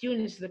in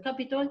Tunis, the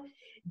capital,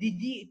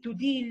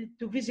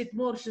 to visit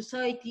more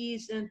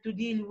societies and to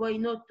deal, why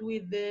not,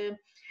 with the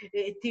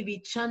TV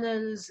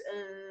channels,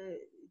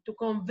 to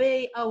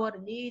convey our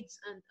needs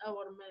and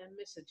our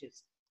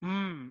messages.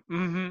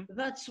 Mm-hmm.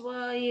 That's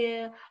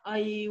why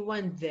I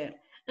went there,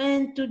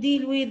 and to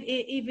deal with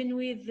even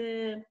with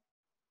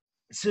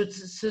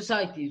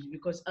societies,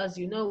 because as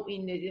you know,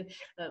 in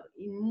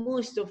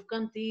most of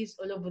countries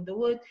all over the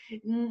world,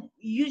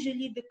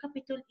 usually the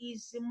capital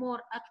is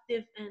more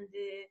active and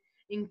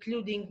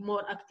including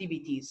more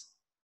activities.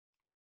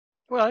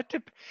 Well,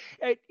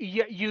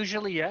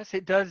 usually, yes.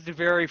 It does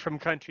vary from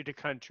country to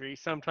country.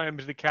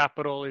 Sometimes the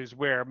capital is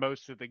where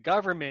most of the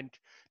government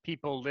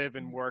people live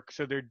and work,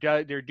 so there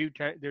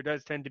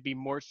does tend to be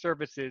more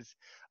services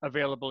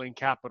available in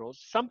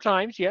capitals.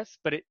 Sometimes, yes,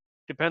 but it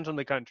depends on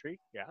the country.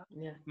 Yeah.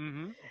 Yeah.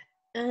 Mm-hmm.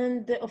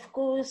 And of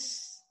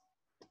course,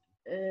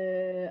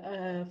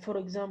 for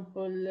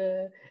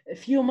example, a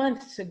few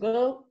months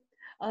ago,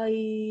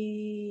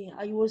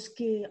 I was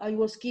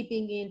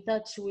keeping in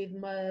touch with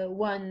my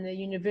one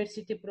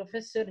university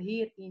professor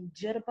here in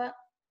Jerba,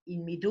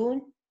 in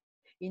Midun,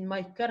 in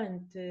my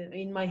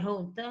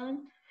hometown.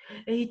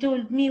 He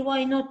told me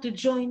why not to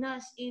join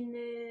us in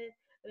a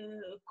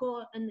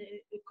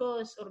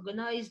course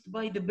organized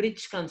by the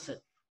British Council.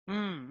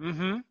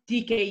 Mm-hmm.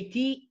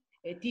 TKT,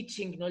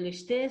 Teaching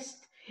Knowledge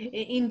Test.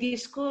 In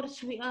this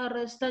course, we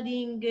are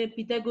studying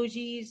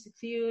pedagogies,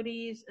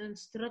 theories, and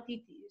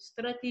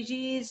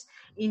strategies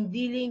in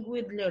dealing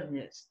with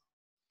learners.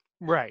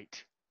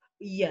 Right.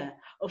 Yeah,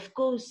 of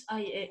course,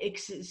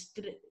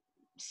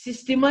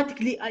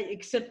 systematically I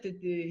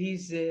accepted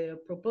his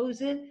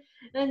proposal,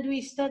 and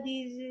we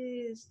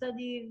studied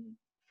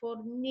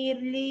for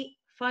nearly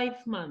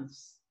 5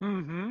 months.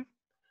 Mm-hmm.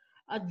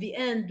 At the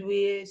end,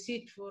 we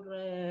sit for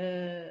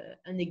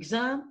an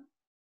exam.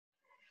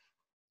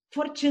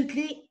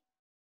 Fortunately,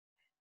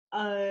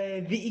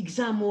 the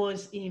exam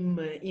was in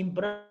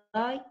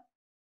Braille.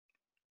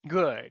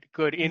 Good.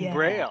 Good. In Yeah,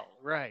 Braille.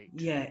 Right.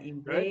 yeah,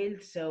 in Good. Braille.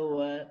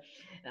 So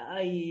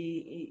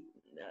I,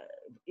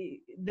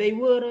 they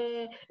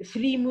were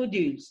three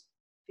modules.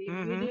 Three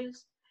Mm-hmm.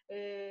 modules.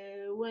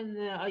 When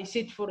I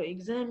sit for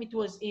exam, it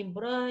was in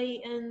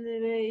Braille, and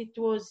it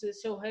was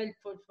so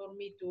helpful for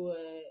me to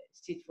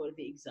sit for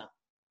the exam.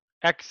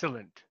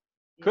 Excellent.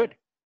 Yeah. Good.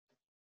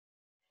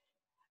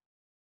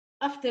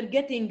 After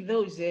getting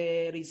those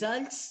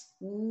results,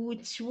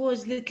 which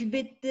was a little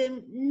bit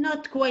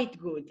not quite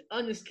good,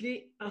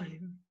 honestly,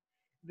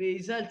 the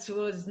results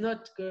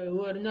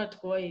were not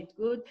quite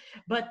good.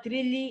 But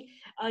really,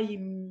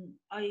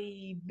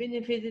 I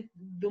benefited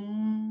the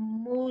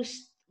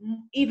most,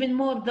 even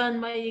more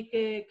than my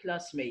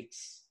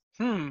classmates.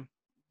 Hmm.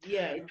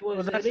 Yeah, it Well,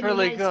 was a that's really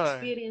really nice good.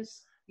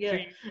 experience. So Yeah,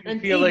 you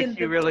and feel like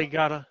you really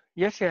gotta.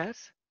 Yes,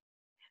 yes.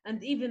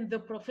 even the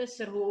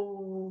professor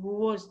who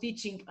was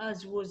teaching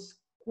us was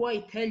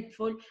quite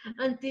helpful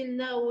until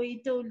now.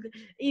 He told,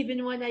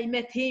 even when I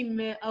met him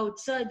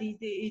outside,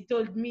 he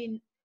told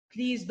me,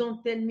 please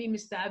don't tell me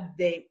Mr.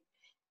 Abde,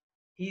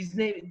 his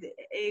name,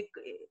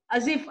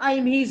 as if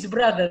I'm his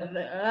brother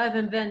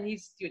rather than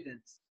his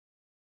students.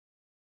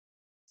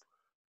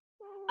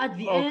 At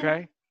the end,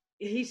 Okay.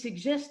 he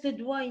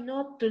suggested why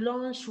not to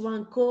launch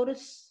one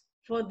course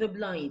for the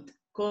blind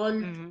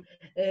called Mm-hmm.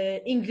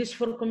 English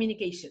for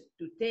Communication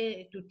to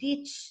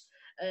teach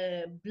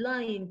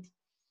blind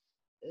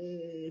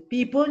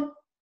people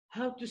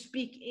how to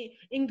speak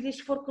English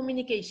for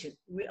communication.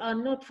 We are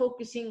not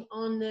focusing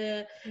on,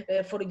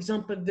 for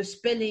example, the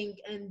spelling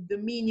and the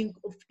meaning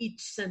of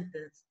each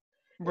sentence.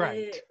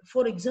 Right.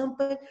 For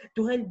example,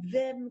 to help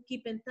them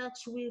keep in touch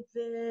with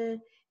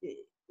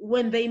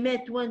when they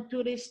met one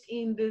tourist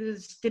in the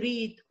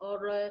street,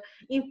 or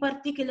in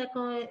particular,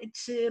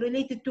 it's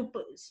related to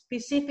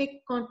specific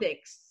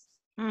contexts.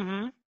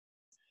 Mm-hmm.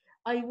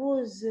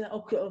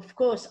 Of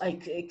course, I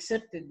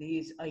accepted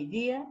his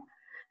idea,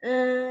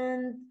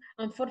 and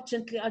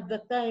unfortunately, at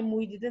the time,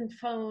 we didn't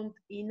found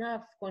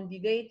enough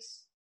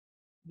candidates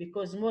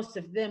because most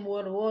of them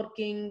were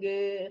working,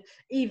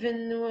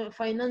 even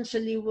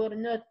financially, were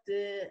not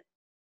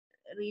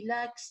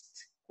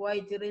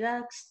quite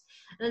relaxed,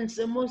 and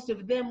so most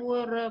of them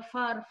were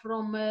far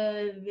from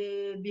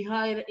the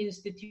higher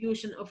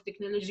institution of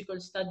technological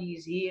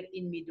studies here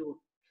in Midun.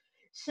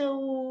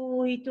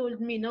 So he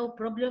told me, no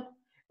problem.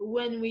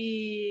 When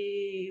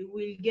we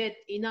will get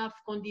enough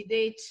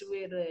candidates,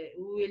 we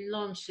will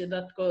launch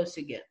that course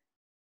again.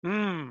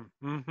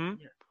 Mm-hmm.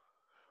 Yeah.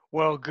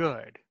 Well,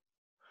 good.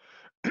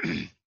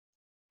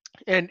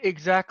 And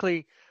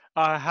exactly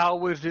how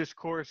was this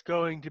course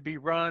going to be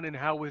run and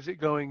how was it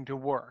going to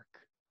work?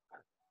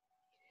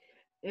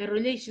 In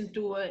relation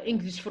to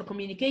English for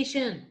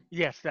communication,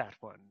 Yes, that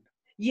one.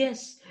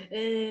 yes.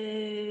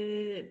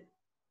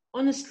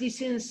 Honestly,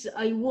 since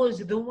I was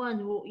the one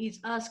who is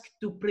asked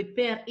to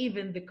prepare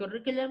even the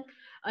curriculum,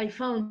 I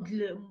found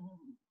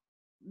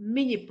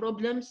many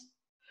problems.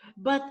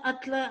 But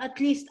at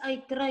least I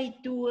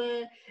tried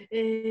to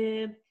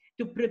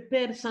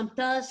prepare some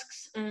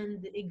tasks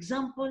and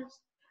examples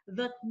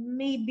that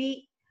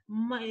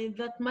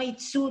that might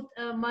suit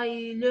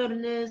my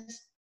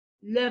learners'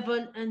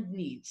 level and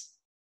needs.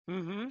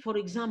 Mm-hmm. For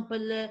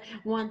example,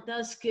 one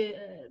task,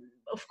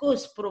 of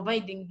course,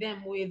 providing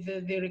them with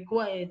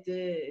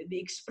the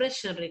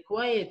expression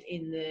required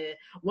in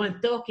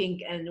when talking,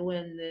 and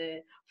when,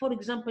 for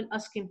example,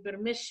 asking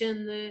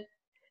permission,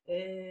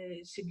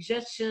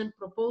 suggestion,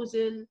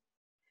 proposal,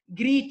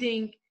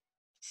 greeting.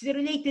 It's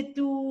related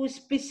to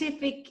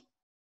specific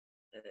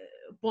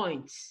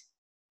points.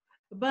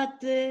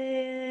 But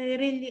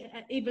really,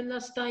 even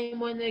last time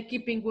when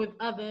keeping with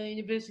other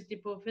university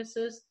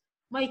professors,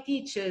 my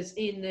teachers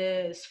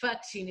in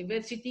Sfax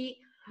University,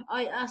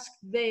 I asked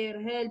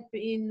their help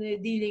in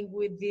dealing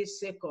with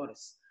this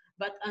course.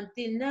 But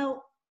until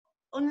now,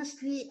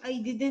 honestly,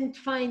 I didn't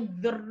find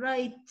the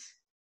right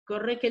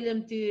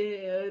curriculum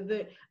to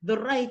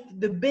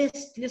the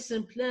best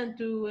lesson plan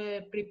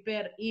to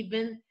prepare,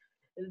 even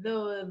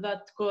though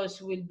that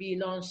course will be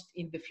launched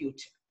in the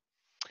future.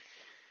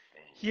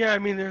 Yeah, I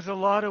mean, there's a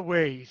lot of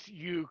ways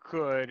you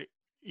could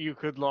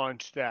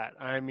launch that.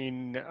 I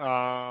mean,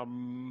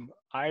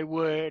 I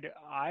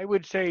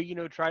would say,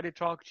 try to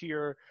talk to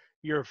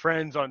your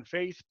friends on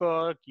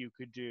Facebook. You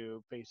could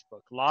do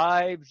Facebook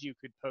Lives. You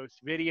could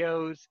post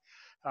videos.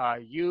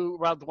 You,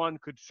 Radhwan,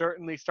 could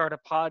certainly start a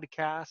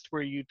podcast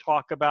where you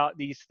talk about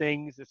these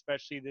things,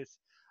 especially this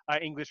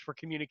English for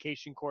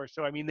Communication course.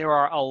 So, I mean, there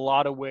are a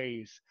lot of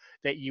ways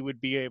that you would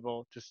be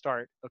able to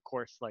start a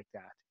course like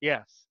that.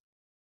 Yes.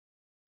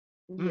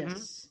 Mm-hmm.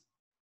 Yes.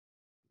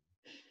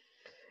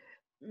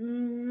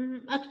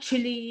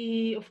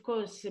 Actually, of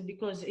course,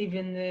 because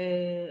even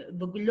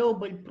the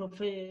global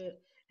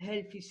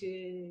health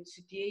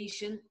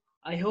situation,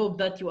 I hope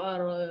that you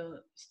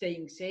are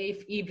staying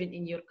safe even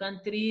in your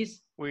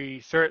countries. We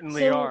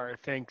certainly So, are.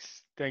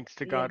 Thanks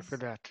to God for yes,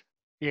 that.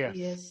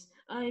 Yes. yes,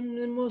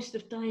 I'm most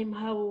of time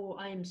how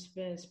I'm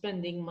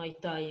spending my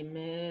time.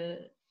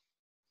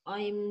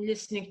 I'm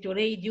listening to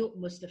radio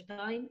most of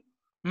time,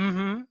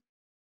 Mm-hmm.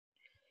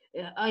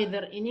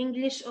 either in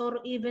English or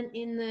even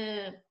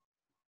in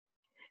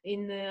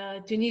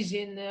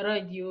Tunisian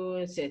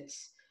radio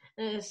sets.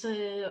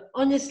 So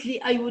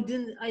honestly, I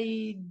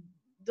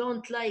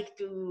don't like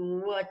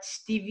to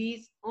watch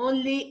TVs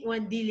only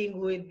when dealing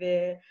with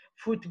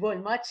football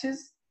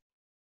matches.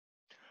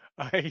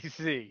 I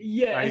see.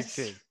 I Yes,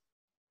 see.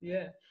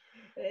 yeah.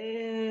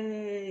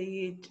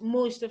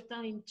 Most of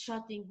time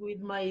chatting with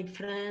my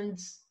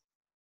friends,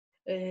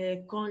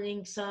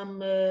 calling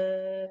some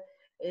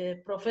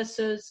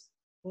professors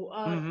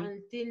Mm-hmm.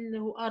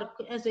 who are,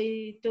 as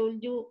I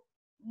told you,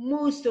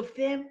 most of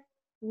them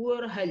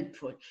were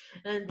helpful.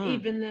 And Hmm.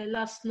 even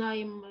last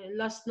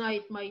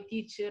night my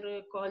teacher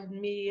called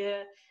me,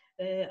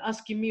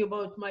 asking me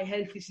about my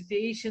health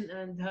situation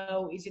and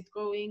how is it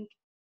going.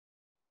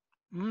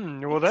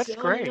 Well, It's that's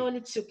all in great. all,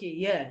 it's okay.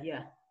 Yeah,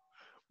 yeah.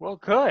 Well,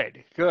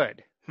 good.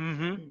 Good.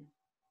 Mm-hmm.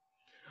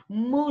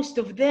 Most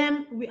of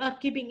them we are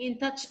keeping in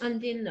touch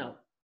until now.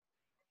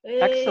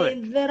 Excellent.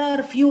 There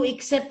are few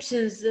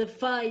exceptions,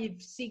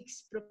 five,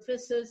 six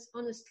professors.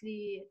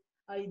 Honestly,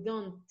 I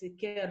don't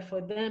care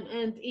for them,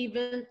 and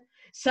even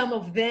some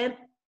of them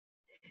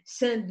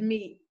send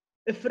me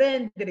a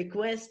friend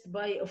request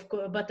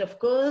but of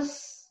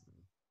course,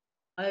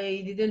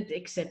 I didn't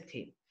accept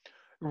him.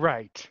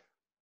 Right.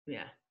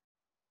 Yeah,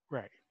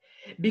 Right.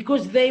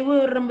 because they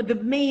were the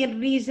main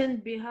reason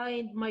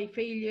behind my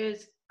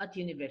failures at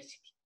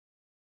university.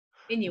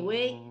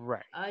 Anyway,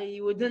 Right. I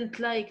wouldn't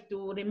like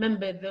to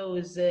remember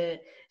those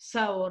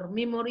sour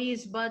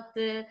memories, but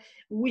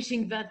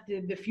wishing that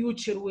the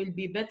future will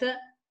be better.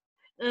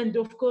 And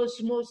of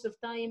course, most of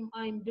time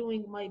I'm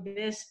doing my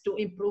best to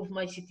improve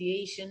my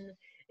situation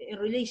in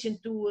relation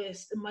to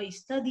my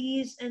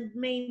studies, and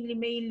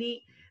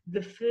mainly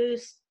the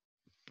first,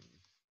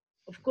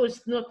 of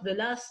course, not the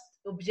last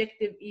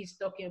objective is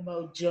talking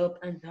about job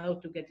and how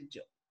to get a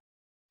job.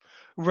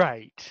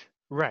 Right.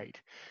 Right.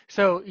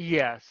 So,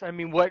 yes, I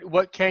mean,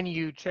 what can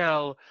you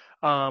tell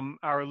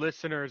our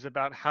listeners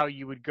about how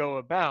you would go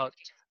about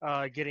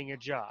getting a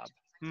job?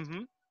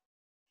 Mm-hmm.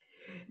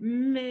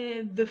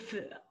 Mm, the f-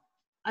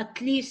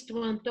 at least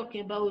when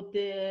talking about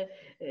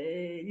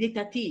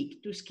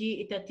l'étatique, tout ce qui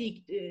est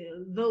étatique,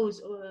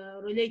 those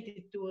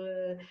related to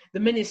the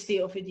Ministry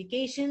of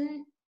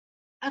Education,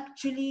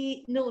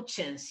 actually no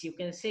chance. You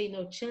can say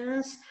no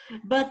chance,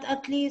 but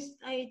at least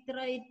I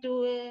tried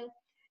to,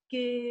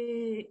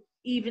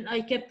 even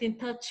I kept in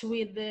touch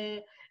with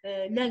the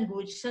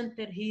language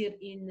center here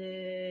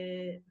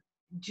in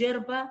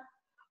Jerba.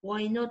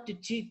 Why not to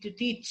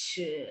teach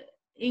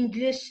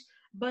English?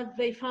 But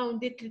they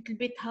found it a little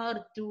bit hard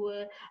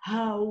to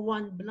how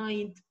one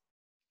blind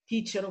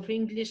teacher of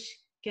English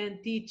can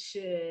teach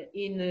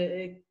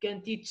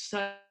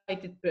sighted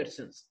persons.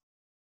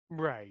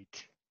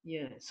 Right.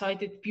 Yeah,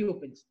 sighted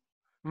pupils.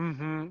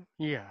 Mm-hmm.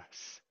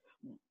 Yes.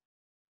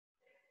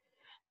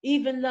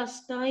 Even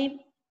last time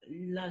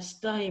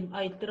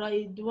I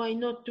tried, why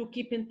not to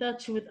keep in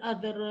touch with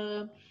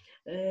other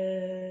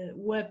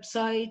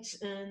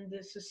websites and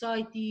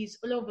societies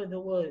all over the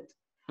world.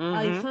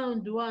 I Mm-hmm.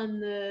 found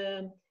one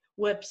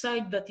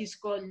website that is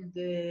called,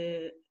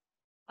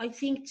 I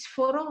think it's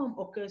forum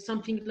or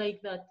something like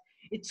that.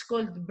 It's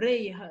called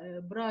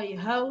Braille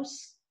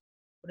House.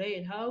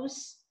 Braille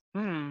House.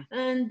 Hmm.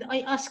 And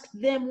I asked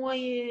them why,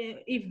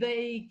 if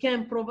they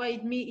can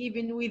provide me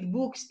even with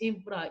books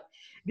in Prague,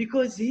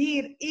 because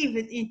here,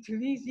 even in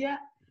Tunisia,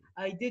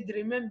 I did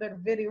remember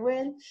very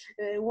well.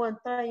 One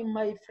time,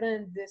 my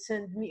friend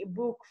sent me a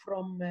book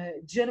from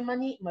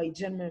Germany, my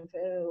German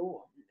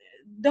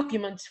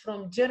documents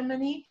from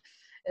Germany,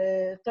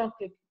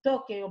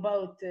 talking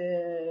about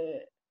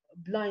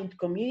blind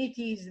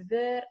communities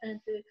there, and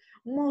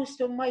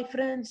most of my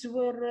friends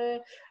were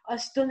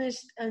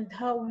astonished and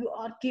how you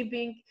are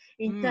keeping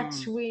in touch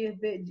Hmm. with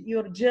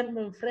your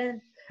German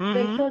friend.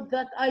 They Mm-hmm. thought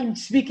that I'm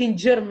speaking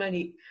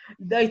Germany.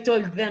 I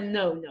told them,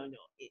 no, no, no.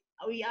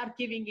 We are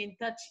keeping in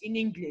touch in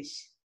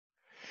English.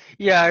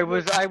 Yeah, I But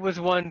was I was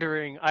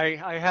wondering.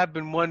 I have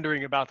been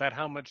wondering about that.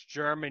 How much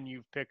German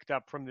you've picked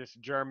up from this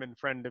German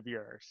friend of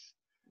yours?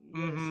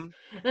 yes, Mm-hmm.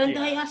 and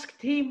I Yeah.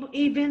 asked him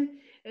even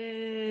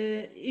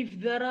if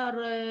there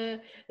are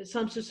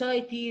some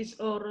societies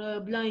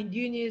or blind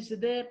unions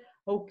there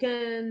who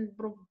can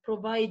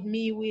provide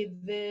me with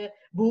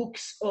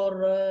books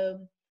or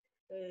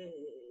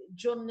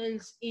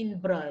journals in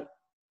Braille.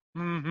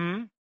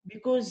 Mm-hmm.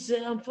 Because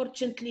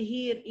unfortunately,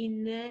 here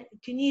in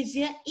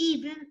Tunisia,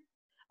 even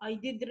I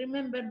did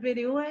remember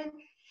very well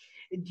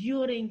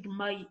during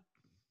my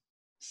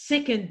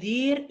second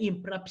year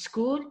in prep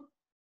school,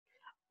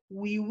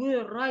 we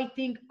were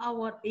writing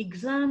our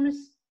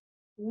exams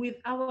with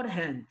our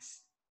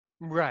hands.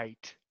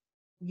 Right.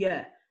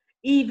 Yeah,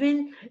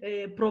 even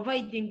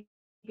providing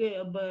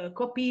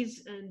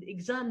copies and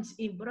exams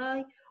in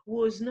Braille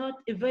was not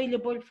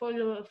available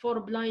for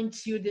blind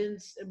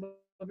students,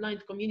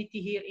 blind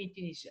community here in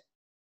Tunisia.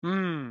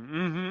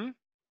 Mm-hmm.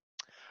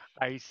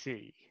 I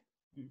see.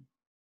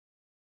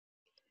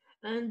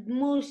 And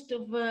most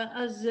of,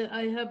 as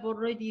I have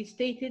already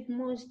stated,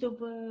 most of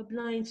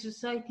blind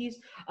societies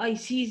are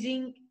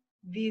seizing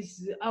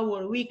these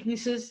our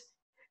weaknesses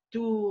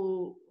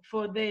to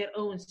for their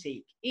own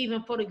sake.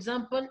 Even, for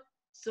example,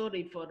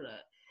 sorry for.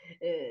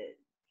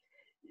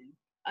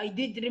 I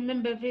did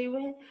remember very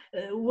well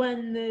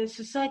when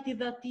society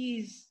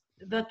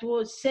that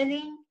was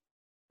selling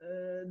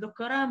the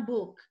Quran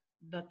book,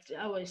 that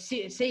our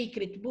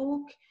sacred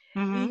book,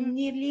 Mm-hmm. in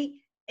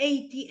nearly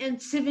 80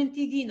 and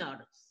 70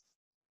 dinars.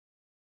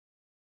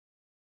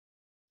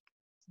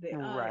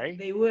 Right.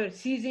 They were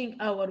seizing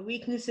our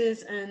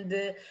weaknesses and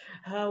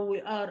how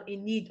we are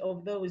in need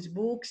of those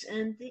books,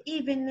 and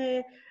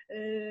even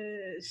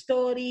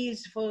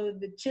stories for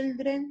the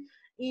children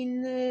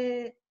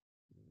in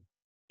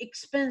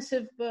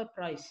expensive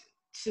price.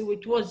 So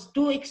it was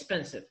too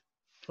expensive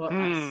for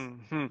us.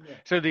 Hmm. Yeah,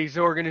 So these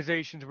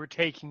organizations were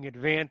taking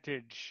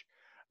advantage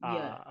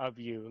yeah, of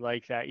you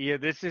like that. Yeah,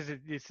 this is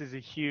a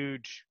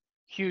huge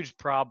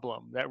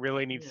problem that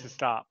really needs yeah, to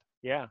stop.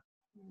 Yeah.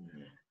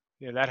 yeah,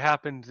 Yeah, that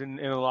happens in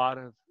a lot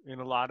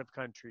of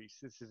countries.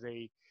 This is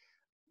a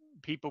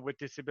people with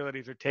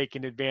disabilities are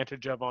taken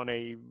advantage of on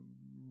a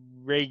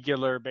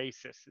regular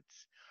basis.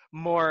 It's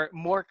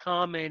more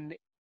common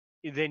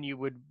than you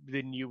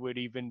would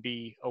even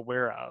be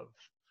aware of.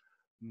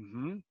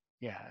 Hmm.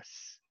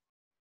 Yes.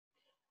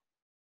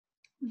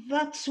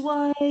 that's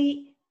why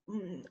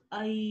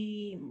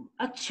I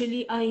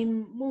actually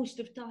I'm most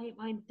of time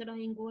I'm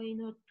trying why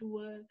not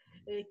to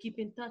keep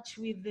in touch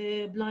with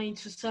the blind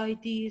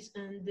societies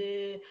and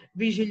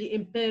visually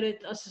impaired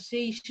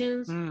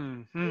associations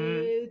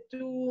Mm-hmm.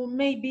 to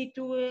maybe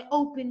to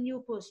open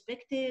new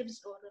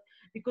perspectives, or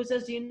because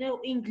as you know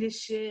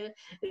English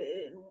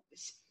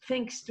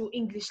thanks to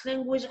English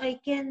language I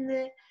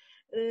can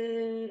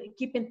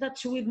keep in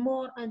touch with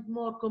more and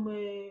more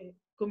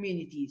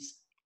communities.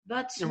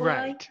 That's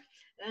why, Right.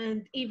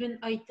 and even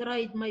I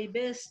tried my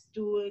best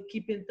to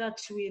keep in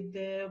touch with,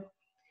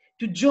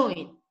 to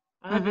join,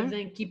 rather Mm-hmm.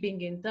 than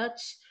keeping in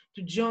touch,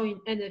 to join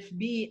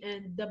NFB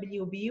and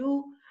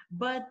WBU,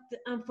 but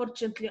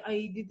unfortunately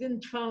I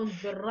didn't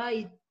found the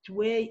right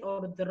way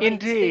or the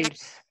right Indeed.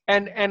 steps.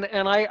 And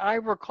I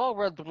recall,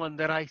 Radhwane,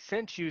 that I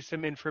sent you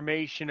some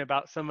information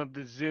about some of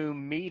the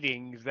Zoom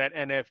meetings that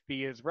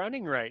NFB is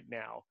running right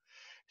now.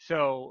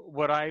 So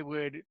what I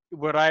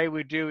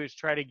would do is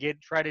try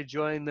to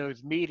join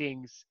those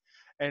meetings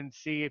and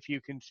see if you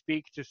can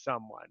speak to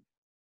someone.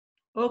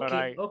 But Okay,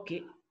 I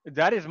okay,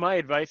 that is my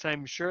advice. I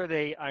am sure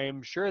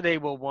they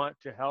will want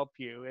to help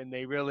you, and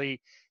they really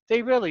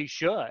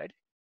should.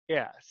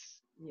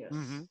 Yes. yes.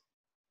 Mhm.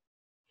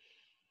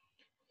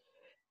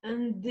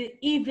 And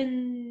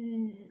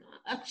even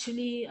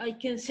actually I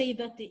can say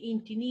that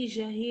in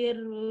Tunisia here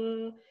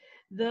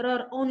there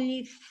are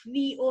only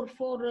 3 or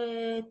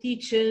 4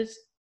 teachers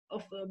of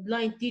blind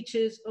teachers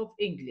of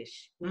English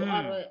who are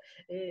Mm.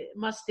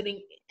 mastering,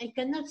 I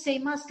cannot say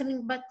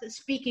mastering, but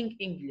speaking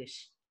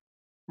English.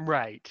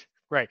 Right.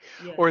 Right.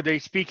 Yeah, Or they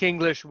speak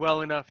English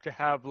well enough to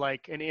have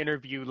like an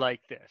interview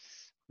like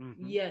this.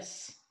 Mhm.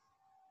 yes,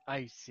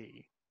 I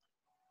see.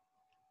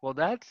 Well,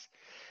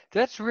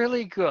 that's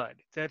really good.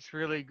 That's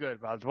really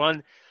good, Roz.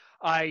 One,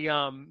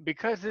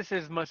 because this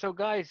is my so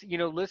guys,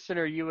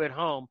 listener, you at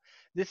home,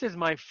 this is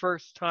my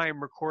first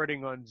time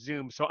recording on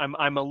Zoom, so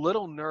I'm a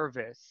little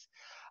nervous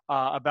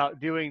about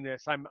doing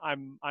this.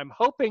 I'm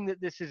hoping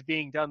that this is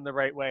being done the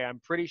right way. I'm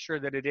pretty sure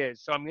that it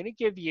is. So I'm going to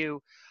give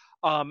you,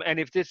 and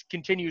if this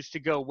continues to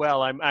go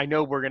well, I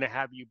know we're going to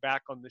have you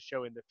back on the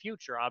show in the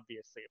future,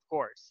 obviously, of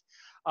course.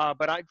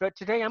 But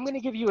today I'm going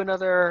to give you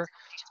another.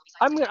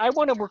 I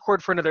want to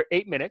record for another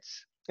 8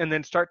 minutes and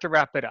then start to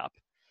wrap it up.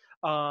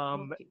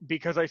 okay,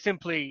 Because I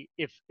simply,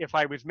 if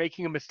I was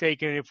making a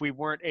mistake and if we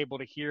weren't able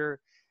to hear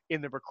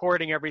in the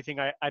recording everything.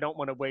 I don't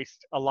want to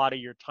waste a lot of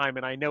your time,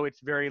 and I know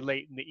it's very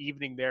late in the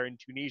evening there in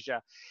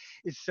Tunisia.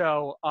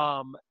 So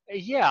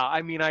yeah,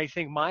 I mean, I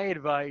think my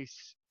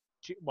advice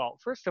well,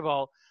 first of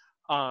all,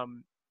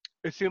 um,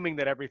 assuming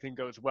that everything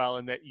goes well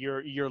and that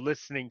you're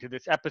listening to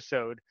this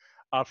episode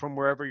from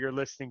wherever you're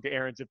listening to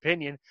Aaron's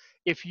opinion,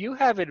 if you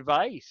have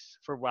advice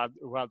for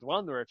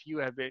Radhwane, or if you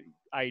have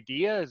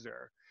ideas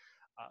or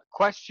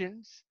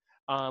questions,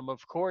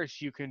 of course,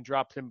 you can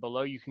drop them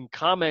below. You can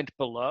comment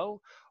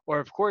below,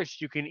 or of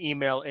course, you can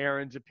email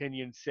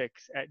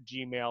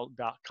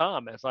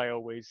aaronsopinion6@gmail.com. As I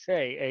always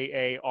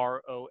say,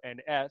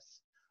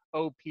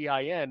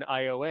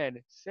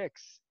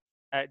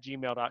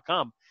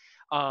 AARONSOPINION6@gmail.com.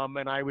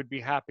 And I would be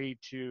happy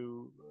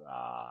to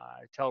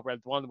tell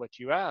Radhwane what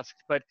you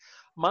asked. But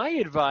my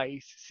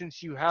advice,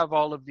 since you have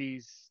all of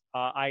these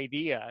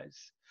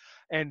ideas,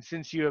 and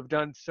since you have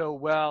done so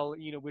well,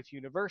 with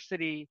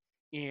university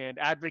and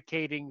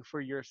advocating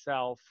for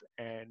yourself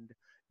and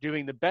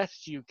doing the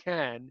best you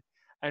can,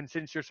 and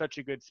since you're such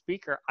a good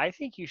speaker, I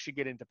think you should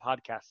get into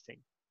podcasting.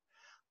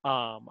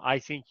 I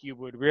think you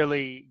would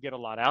really get a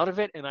lot out of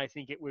it, and I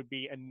think it would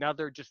be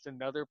just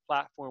another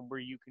platform where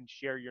you can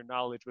share your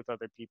knowledge with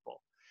other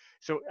people.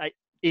 So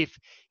if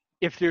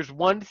there's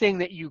one thing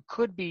that you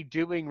could be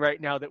doing right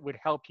now that would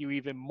help you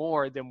even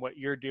more than what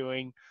you're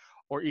doing,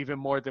 or even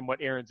more than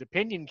what Aaron's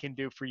opinion can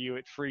do for you,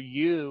 it's for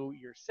you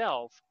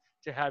yourself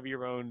to have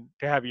your own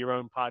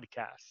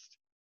podcast.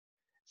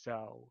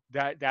 So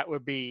that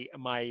would be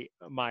my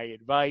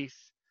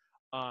advice.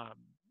 Um,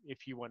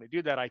 if you want to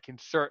do that, I can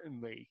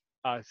certainly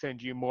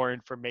send you more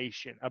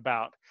information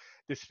about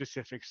the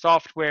specific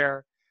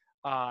software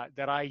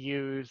that I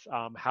use,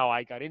 how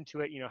I got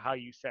into it, how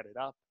you set it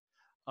up.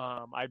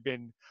 I've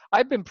been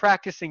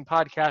practicing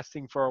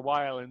podcasting for a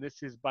while, and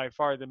this is by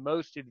far the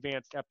most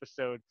advanced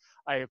episode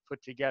I have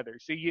put together.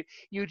 So you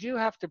do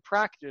have to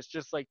practice,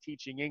 just like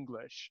teaching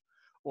English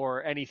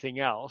or anything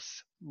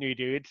else you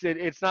do.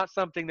 It's not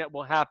something that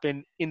will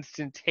happen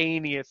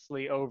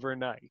instantaneously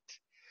overnight.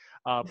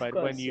 Of But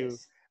course,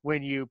 yes.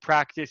 when you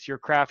practice your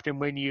craft, and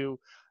the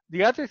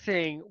other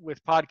thing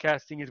with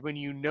podcasting is when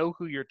you know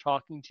who you're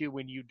talking to,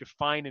 when you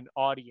define an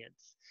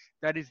audience,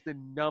 that is the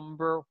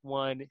number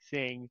one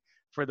thing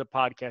for the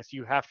podcast.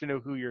 You have to know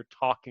who you're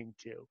talking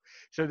to.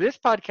 So this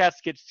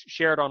podcast gets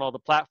shared on all the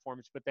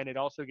platforms, but then it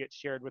also gets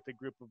shared with a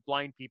group of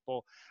blind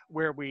people,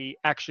 where we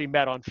actually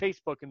met on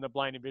Facebook in the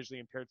Blind and Visually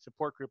Impaired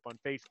Support Group on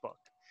Facebook.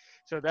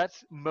 So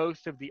that's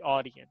most of the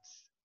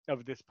audience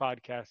of this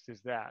podcast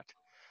is that.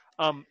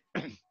 Um,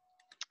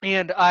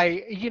 and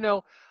I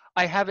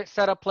have it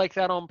set up like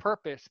that on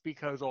purpose,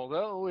 because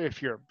although if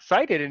you're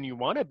excited and you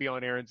want to be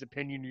on Aaron's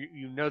opinion,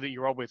 you know that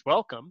you're always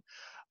welcome.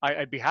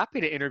 I'd be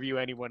happy to interview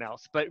anyone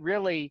else, but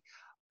really,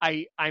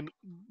 I'm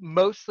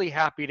mostly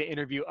happy to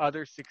interview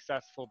other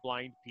successful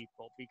blind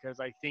people, because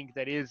I think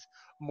that is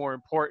more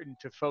important,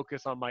 to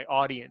focus on my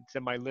audience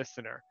and my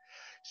listener.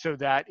 So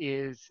that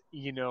is,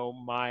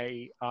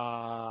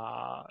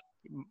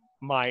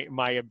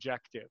 my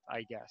objective,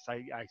 I guess.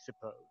 I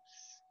suppose.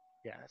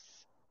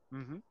 Yes.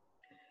 Mm-hmm.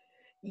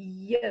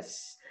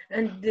 Yes,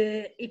 and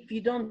if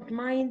you don't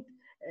mind,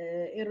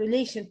 in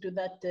relation to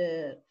that,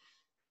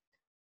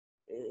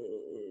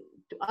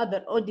 to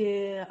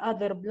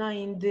other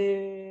blind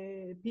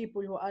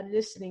people who are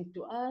listening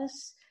to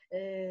us,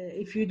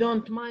 if you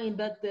don't mind,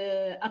 that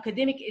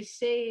academic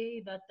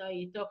essay that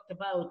I talked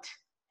about,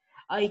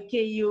 I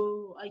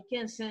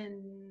can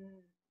send.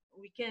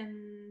 We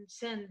can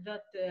send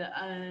that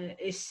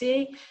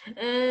essay,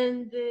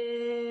 and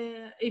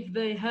if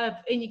they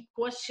have any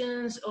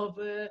questions or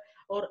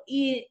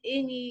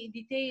any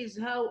details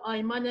how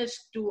I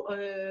managed to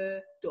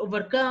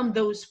overcome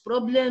those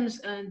problems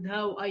and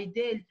how I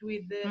dealt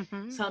with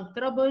Mm-hmm. some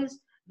troubles,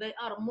 they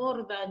are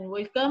more than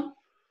welcome.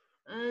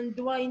 And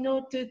why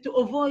not to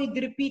avoid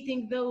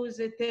repeating those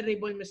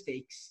terrible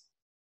mistakes?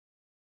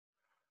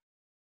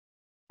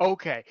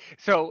 Okay.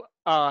 So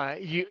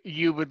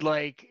you would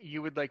like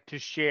to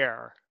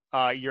share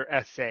your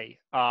essay.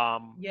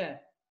 Yeah,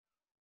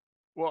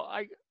 Well,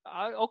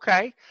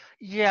 okay.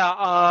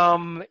 Yeah,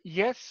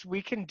 yes,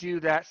 we can do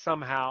that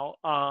somehow.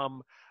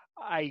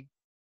 I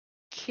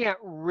can't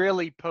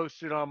really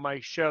post it on my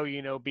show,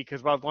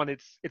 because, well, one,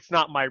 it's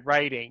not my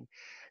writing.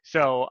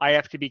 So I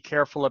have to be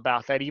careful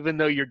about that. Even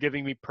though you're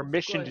giving me of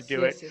permission to course,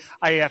 do it, yes, yes,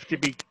 I have to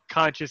be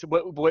conscious.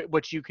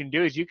 What you can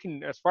do is,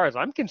 as far as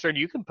I'm concerned,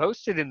 you can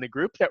post it in the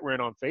group that we're in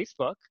on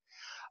Facebook.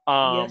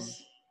 Um,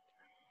 yes,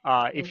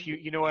 if okay,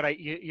 you know what,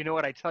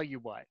 I tell you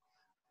what.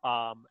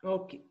 Um,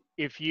 okay,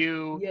 if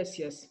you yes,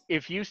 yes.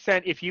 if you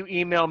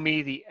email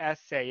me the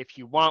essay, if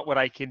you want, what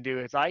I can do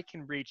is I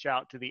can reach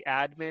out to the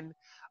admin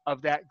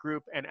of that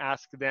group and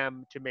ask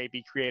them to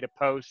maybe create a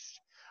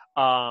post.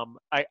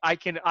 I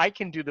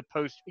can do the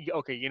post.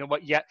 Okay, you know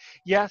what? Yeah,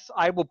 yes,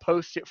 I will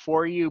post it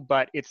for you,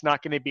 but it's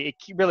not going to be. It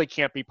really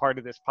can't be part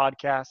of this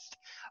podcast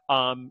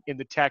in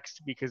the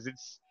text, because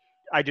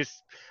I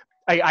just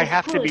I Of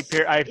have to be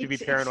course, I have to be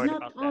it's paranoid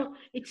not about that.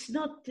 it's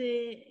not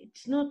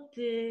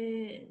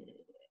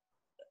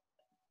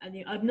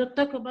and I'm not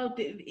talk about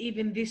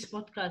even this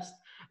podcast,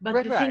 but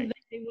Right, the thing right.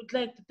 that I would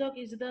like to talk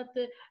is that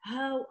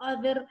how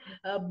other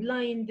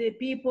blind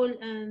people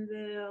and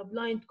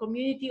blind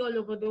community all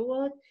over the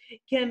world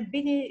can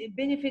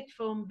benefit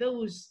from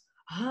those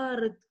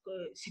hard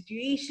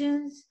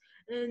situations,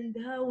 and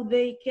how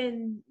they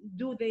can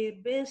do their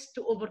best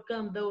to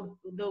overcome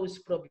those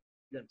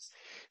problems.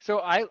 So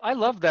I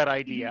love that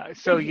idea.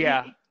 So If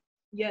yeah,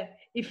 yeah,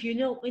 if you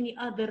know any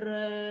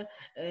other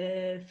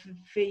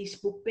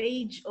Facebook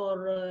page, or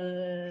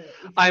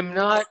if I'm you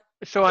not.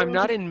 So I'm want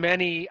not to. in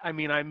many. I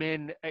mean, I'm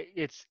in.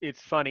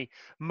 It's funny.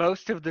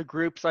 Most of the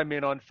groups I'm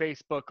in on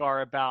Facebook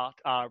are about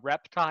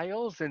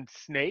reptiles and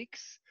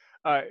snakes,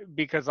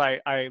 because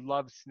I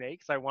love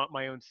snakes. I want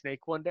my own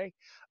snake one day,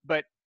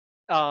 but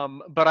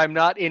but I'm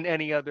not in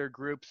any other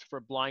groups for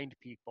blind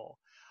people.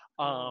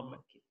 Um, Oh,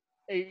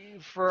 okay.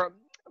 for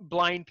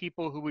blind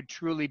people who would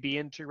truly be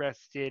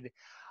interested.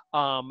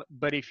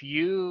 But if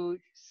you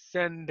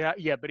send out,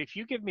 yeah, but if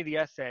you give me the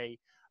essay,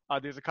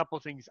 there's a couple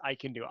of things I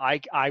can do.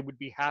 I would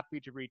be happy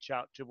to reach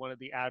out to one of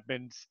the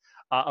admins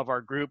of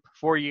our group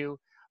for you,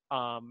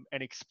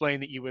 and explain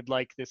that you would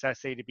like this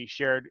essay to be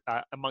shared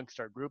amongst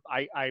our group.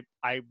 I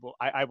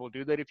will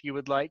do that if you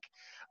would like.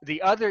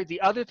 The other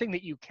thing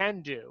that you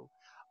can do,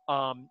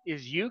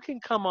 is you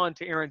can come on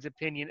to Aaron's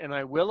Opinion, and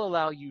I will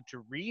allow you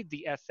to read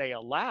the essay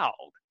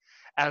aloud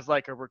as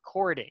like a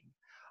recording.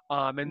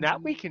 And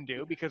that we can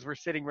do because we're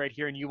sitting right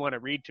here and you want to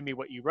read to me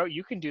what you wrote.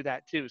 You can do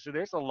that too. So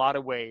there's a lot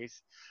of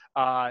ways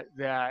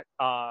that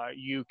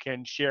you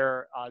can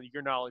share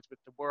your knowledge with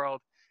the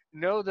world.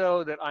 Know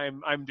though that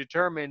I'm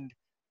determined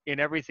in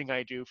everything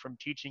I do, from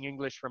teaching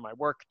English for my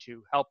work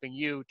to helping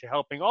you to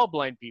helping all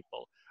blind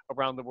people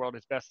around the world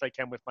as best I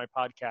can with my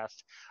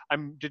podcast.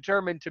 I'm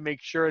determined to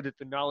make sure that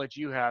the knowledge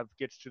you have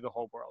gets to the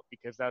whole world,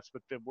 because that's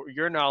what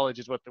your knowledge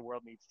is what the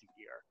world needs to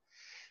hear.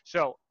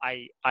 So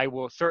I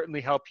will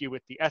certainly help you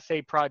with the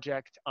essay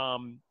project.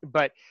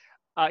 But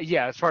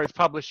yeah, as far as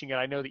publishing it,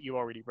 I know that you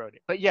already wrote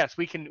it. But yes,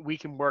 we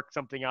can work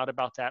something out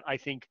about that. I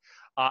think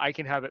I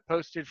can have it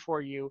posted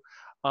for you.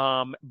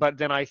 But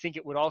then I think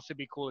it would also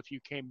be cool if you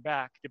came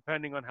back,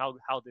 depending on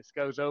how this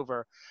goes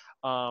over.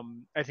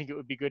 I think it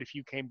would be good if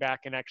you came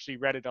back and actually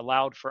read it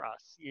aloud for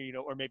us,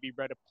 or maybe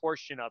read a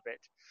portion of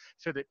it,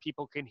 so that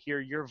people can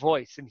hear your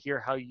voice and hear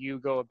how you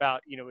go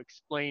about,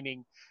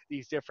 explaining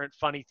these different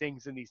funny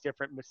things and these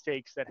different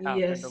mistakes that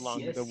happened Yes, along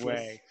the yes, yes.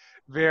 way.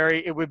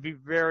 It would be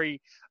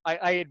very,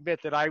 I admit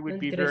that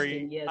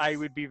Interesting. I Yes,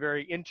 would be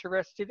very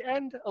interested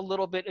and a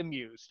little bit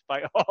amused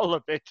by all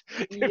of it.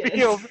 To be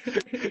yes.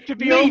 to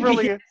be Maybe.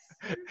 overly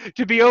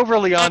to be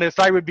overly honest,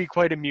 I would be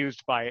quite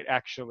amused by it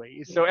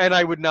actually. So, and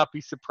I would not be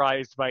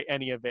surprised by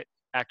any of it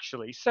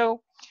actually.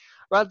 So,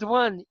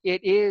 Radhwan,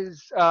 it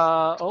is.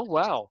 Oh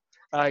wow.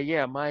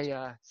 Yeah,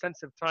 my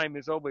sense of time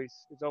is always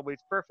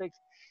perfect.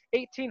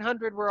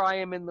 1800 where I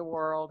am in the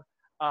world.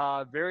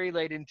 Very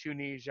late in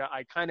Tunisia.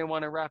 I kind of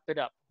want to wrap it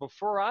up.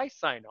 Before I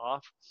sign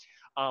off,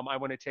 I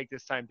want to take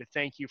this time to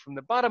thank you from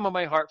the bottom of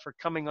my heart for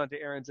coming on to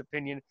Aaron's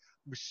Opinion.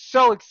 We're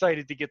so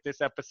excited to get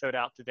this episode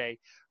out today.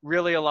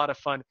 Really a lot of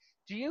fun.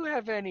 Do you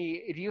have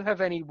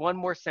any one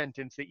more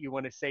sentence that you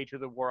want to say to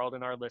the world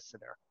and our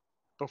listener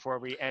before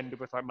we end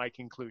with my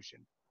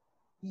conclusion?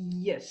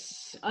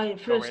 Yes, I Go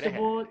right first of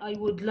ahead. all I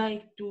would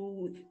like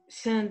to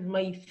send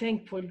my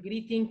thankful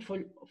greeting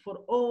for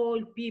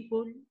all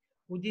people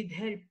who did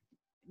help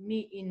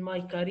me in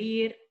my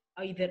career,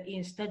 either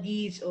in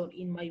studies or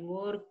in my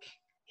work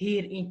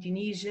here in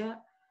Tunisia,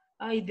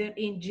 either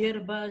in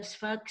Jerbas,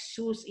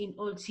 Faxus, in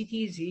all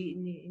cities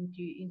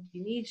in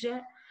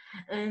Tunisia,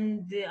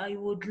 and I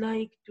would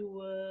like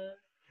to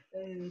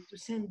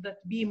send that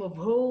beam of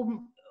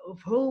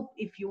hope,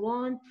 if you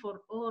want,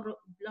 for all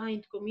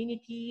blind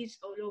communities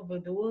all over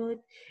the world.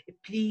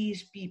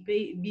 Please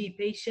be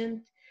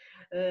patient,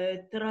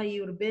 try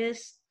your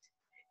best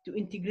to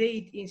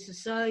integrate in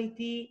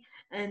society,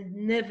 and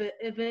never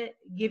ever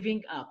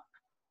giving up.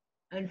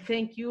 And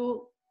thank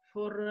you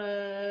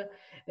for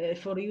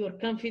your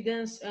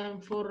confidence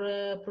and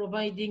for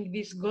providing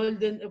this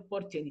golden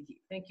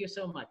opportunity. Thank you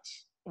so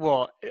much.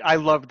 Well, I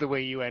love the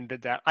way you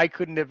ended that. I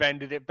couldn't have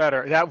ended it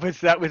better. That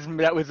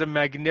was a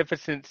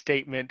magnificent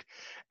statement,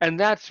 and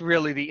that's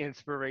really the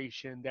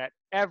inspiration that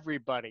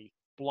everybody,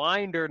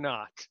 blind or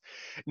not,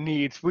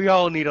 needs. We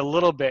all need a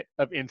little bit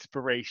of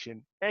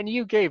inspiration, and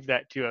you gave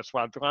that to us,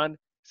 Wadran.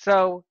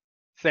 So,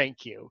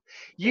 thank you.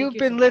 Thank You've you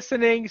so been much.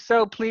 listening,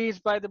 so please,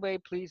 by the way,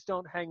 please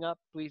don't hang up.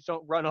 Please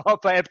don't run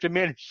off. I have to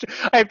manage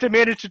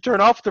to turn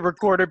off the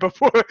recorder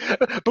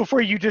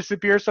before you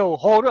disappear. So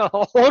hold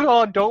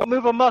on, don't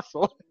move a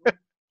muscle.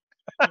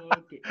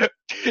 Okay.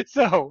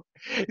 so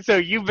so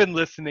you've been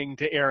listening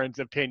to Aaron's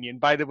Opinion.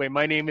 By the way,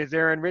 my name is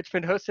Aaron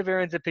Richmond, host of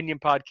Aaron's Opinion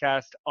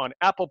podcast on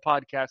Apple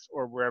Podcasts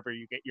or wherever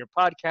you get your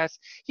podcasts.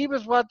 He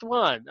was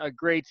Radwan, a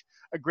great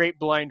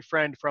blind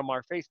friend from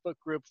our Facebook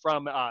group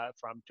from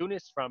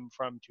Tunis, from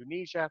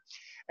Tunisia,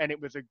 and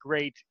it was a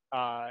great.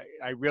 I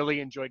really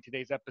enjoyed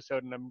today's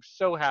episode, and I'm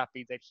so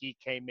happy that he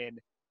came in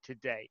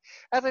today.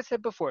 As I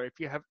said before, if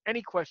you have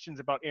any questions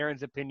about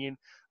Aaron's opinion,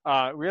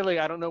 really,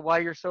 I don't know why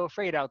you're so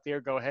afraid out there.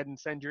 Go ahead and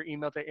send your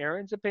email to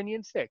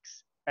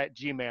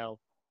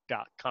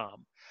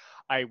aaronsopinion6@gmail.com.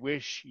 I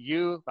wish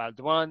you,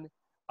 Radhwane,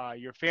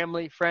 your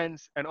family,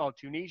 friends, and all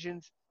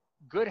Tunisians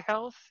good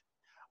health.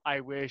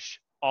 I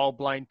wish all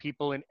blind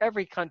people in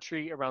every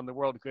country around the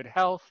world good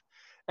health,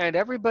 and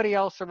everybody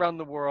else around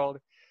the world,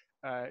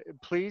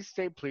 please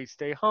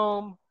stay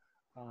home.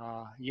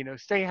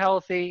 Stay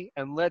healthy,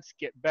 and let's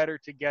get better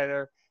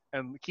together.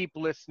 And keep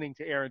listening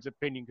to Aaron's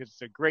opinion, because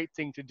it's a great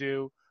thing to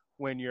do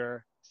when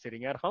you're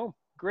sitting at home.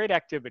 Great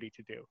activity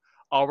to do.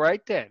 All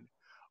right then.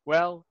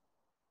 Well,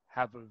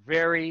 have a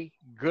very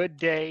good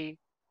day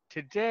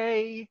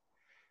today.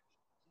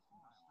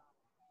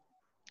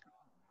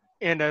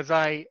 And as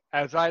I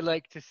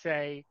like to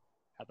say,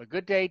 have a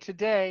good day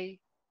today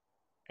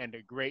and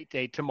a great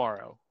day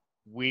tomorrow.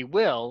 We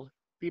will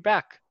be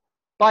back.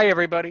 Bye,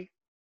 everybody.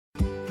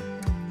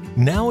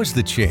 Now is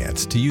the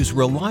chance to use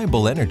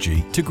reliable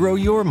energy to grow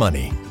your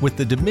money with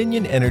the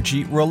Dominion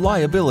Energy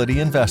Reliability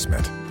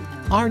Investment.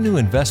 Our new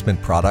investment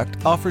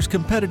product offers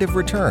competitive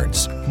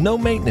returns, no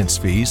maintenance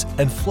fees,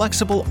 and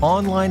flexible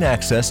online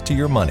access to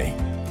your money.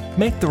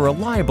 Make the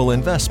reliable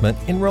investment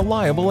in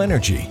reliable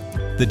energy.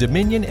 The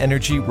Dominion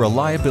Energy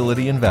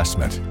Reliability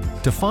Investment.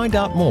 To find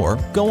out more,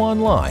 go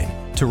online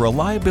to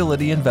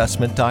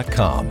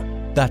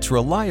reliabilityinvestment.com. That's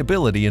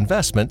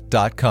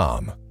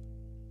reliabilityinvestment.com.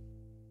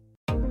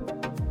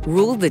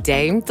 Rule the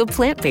day the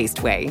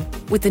plant-based way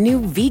with the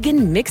new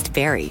vegan mixed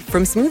berry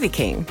from Smoothie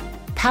King.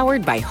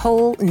 Powered by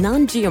whole,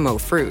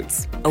 non-GMO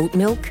fruits, oat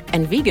milk,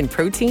 and vegan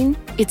protein,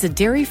 it's a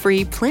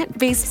dairy-free,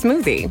 plant-based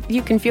smoothie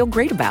you can feel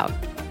great about.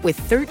 With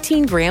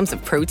 13 grams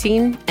of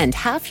protein and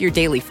half your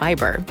daily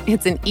fiber,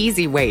 it's an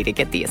easy way to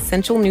get the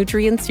essential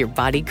nutrients your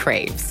body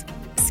craves.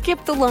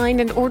 Skip the line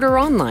and order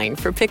online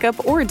for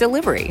pickup or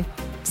delivery.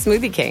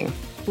 Smoothie King.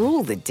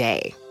 Rule the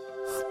day.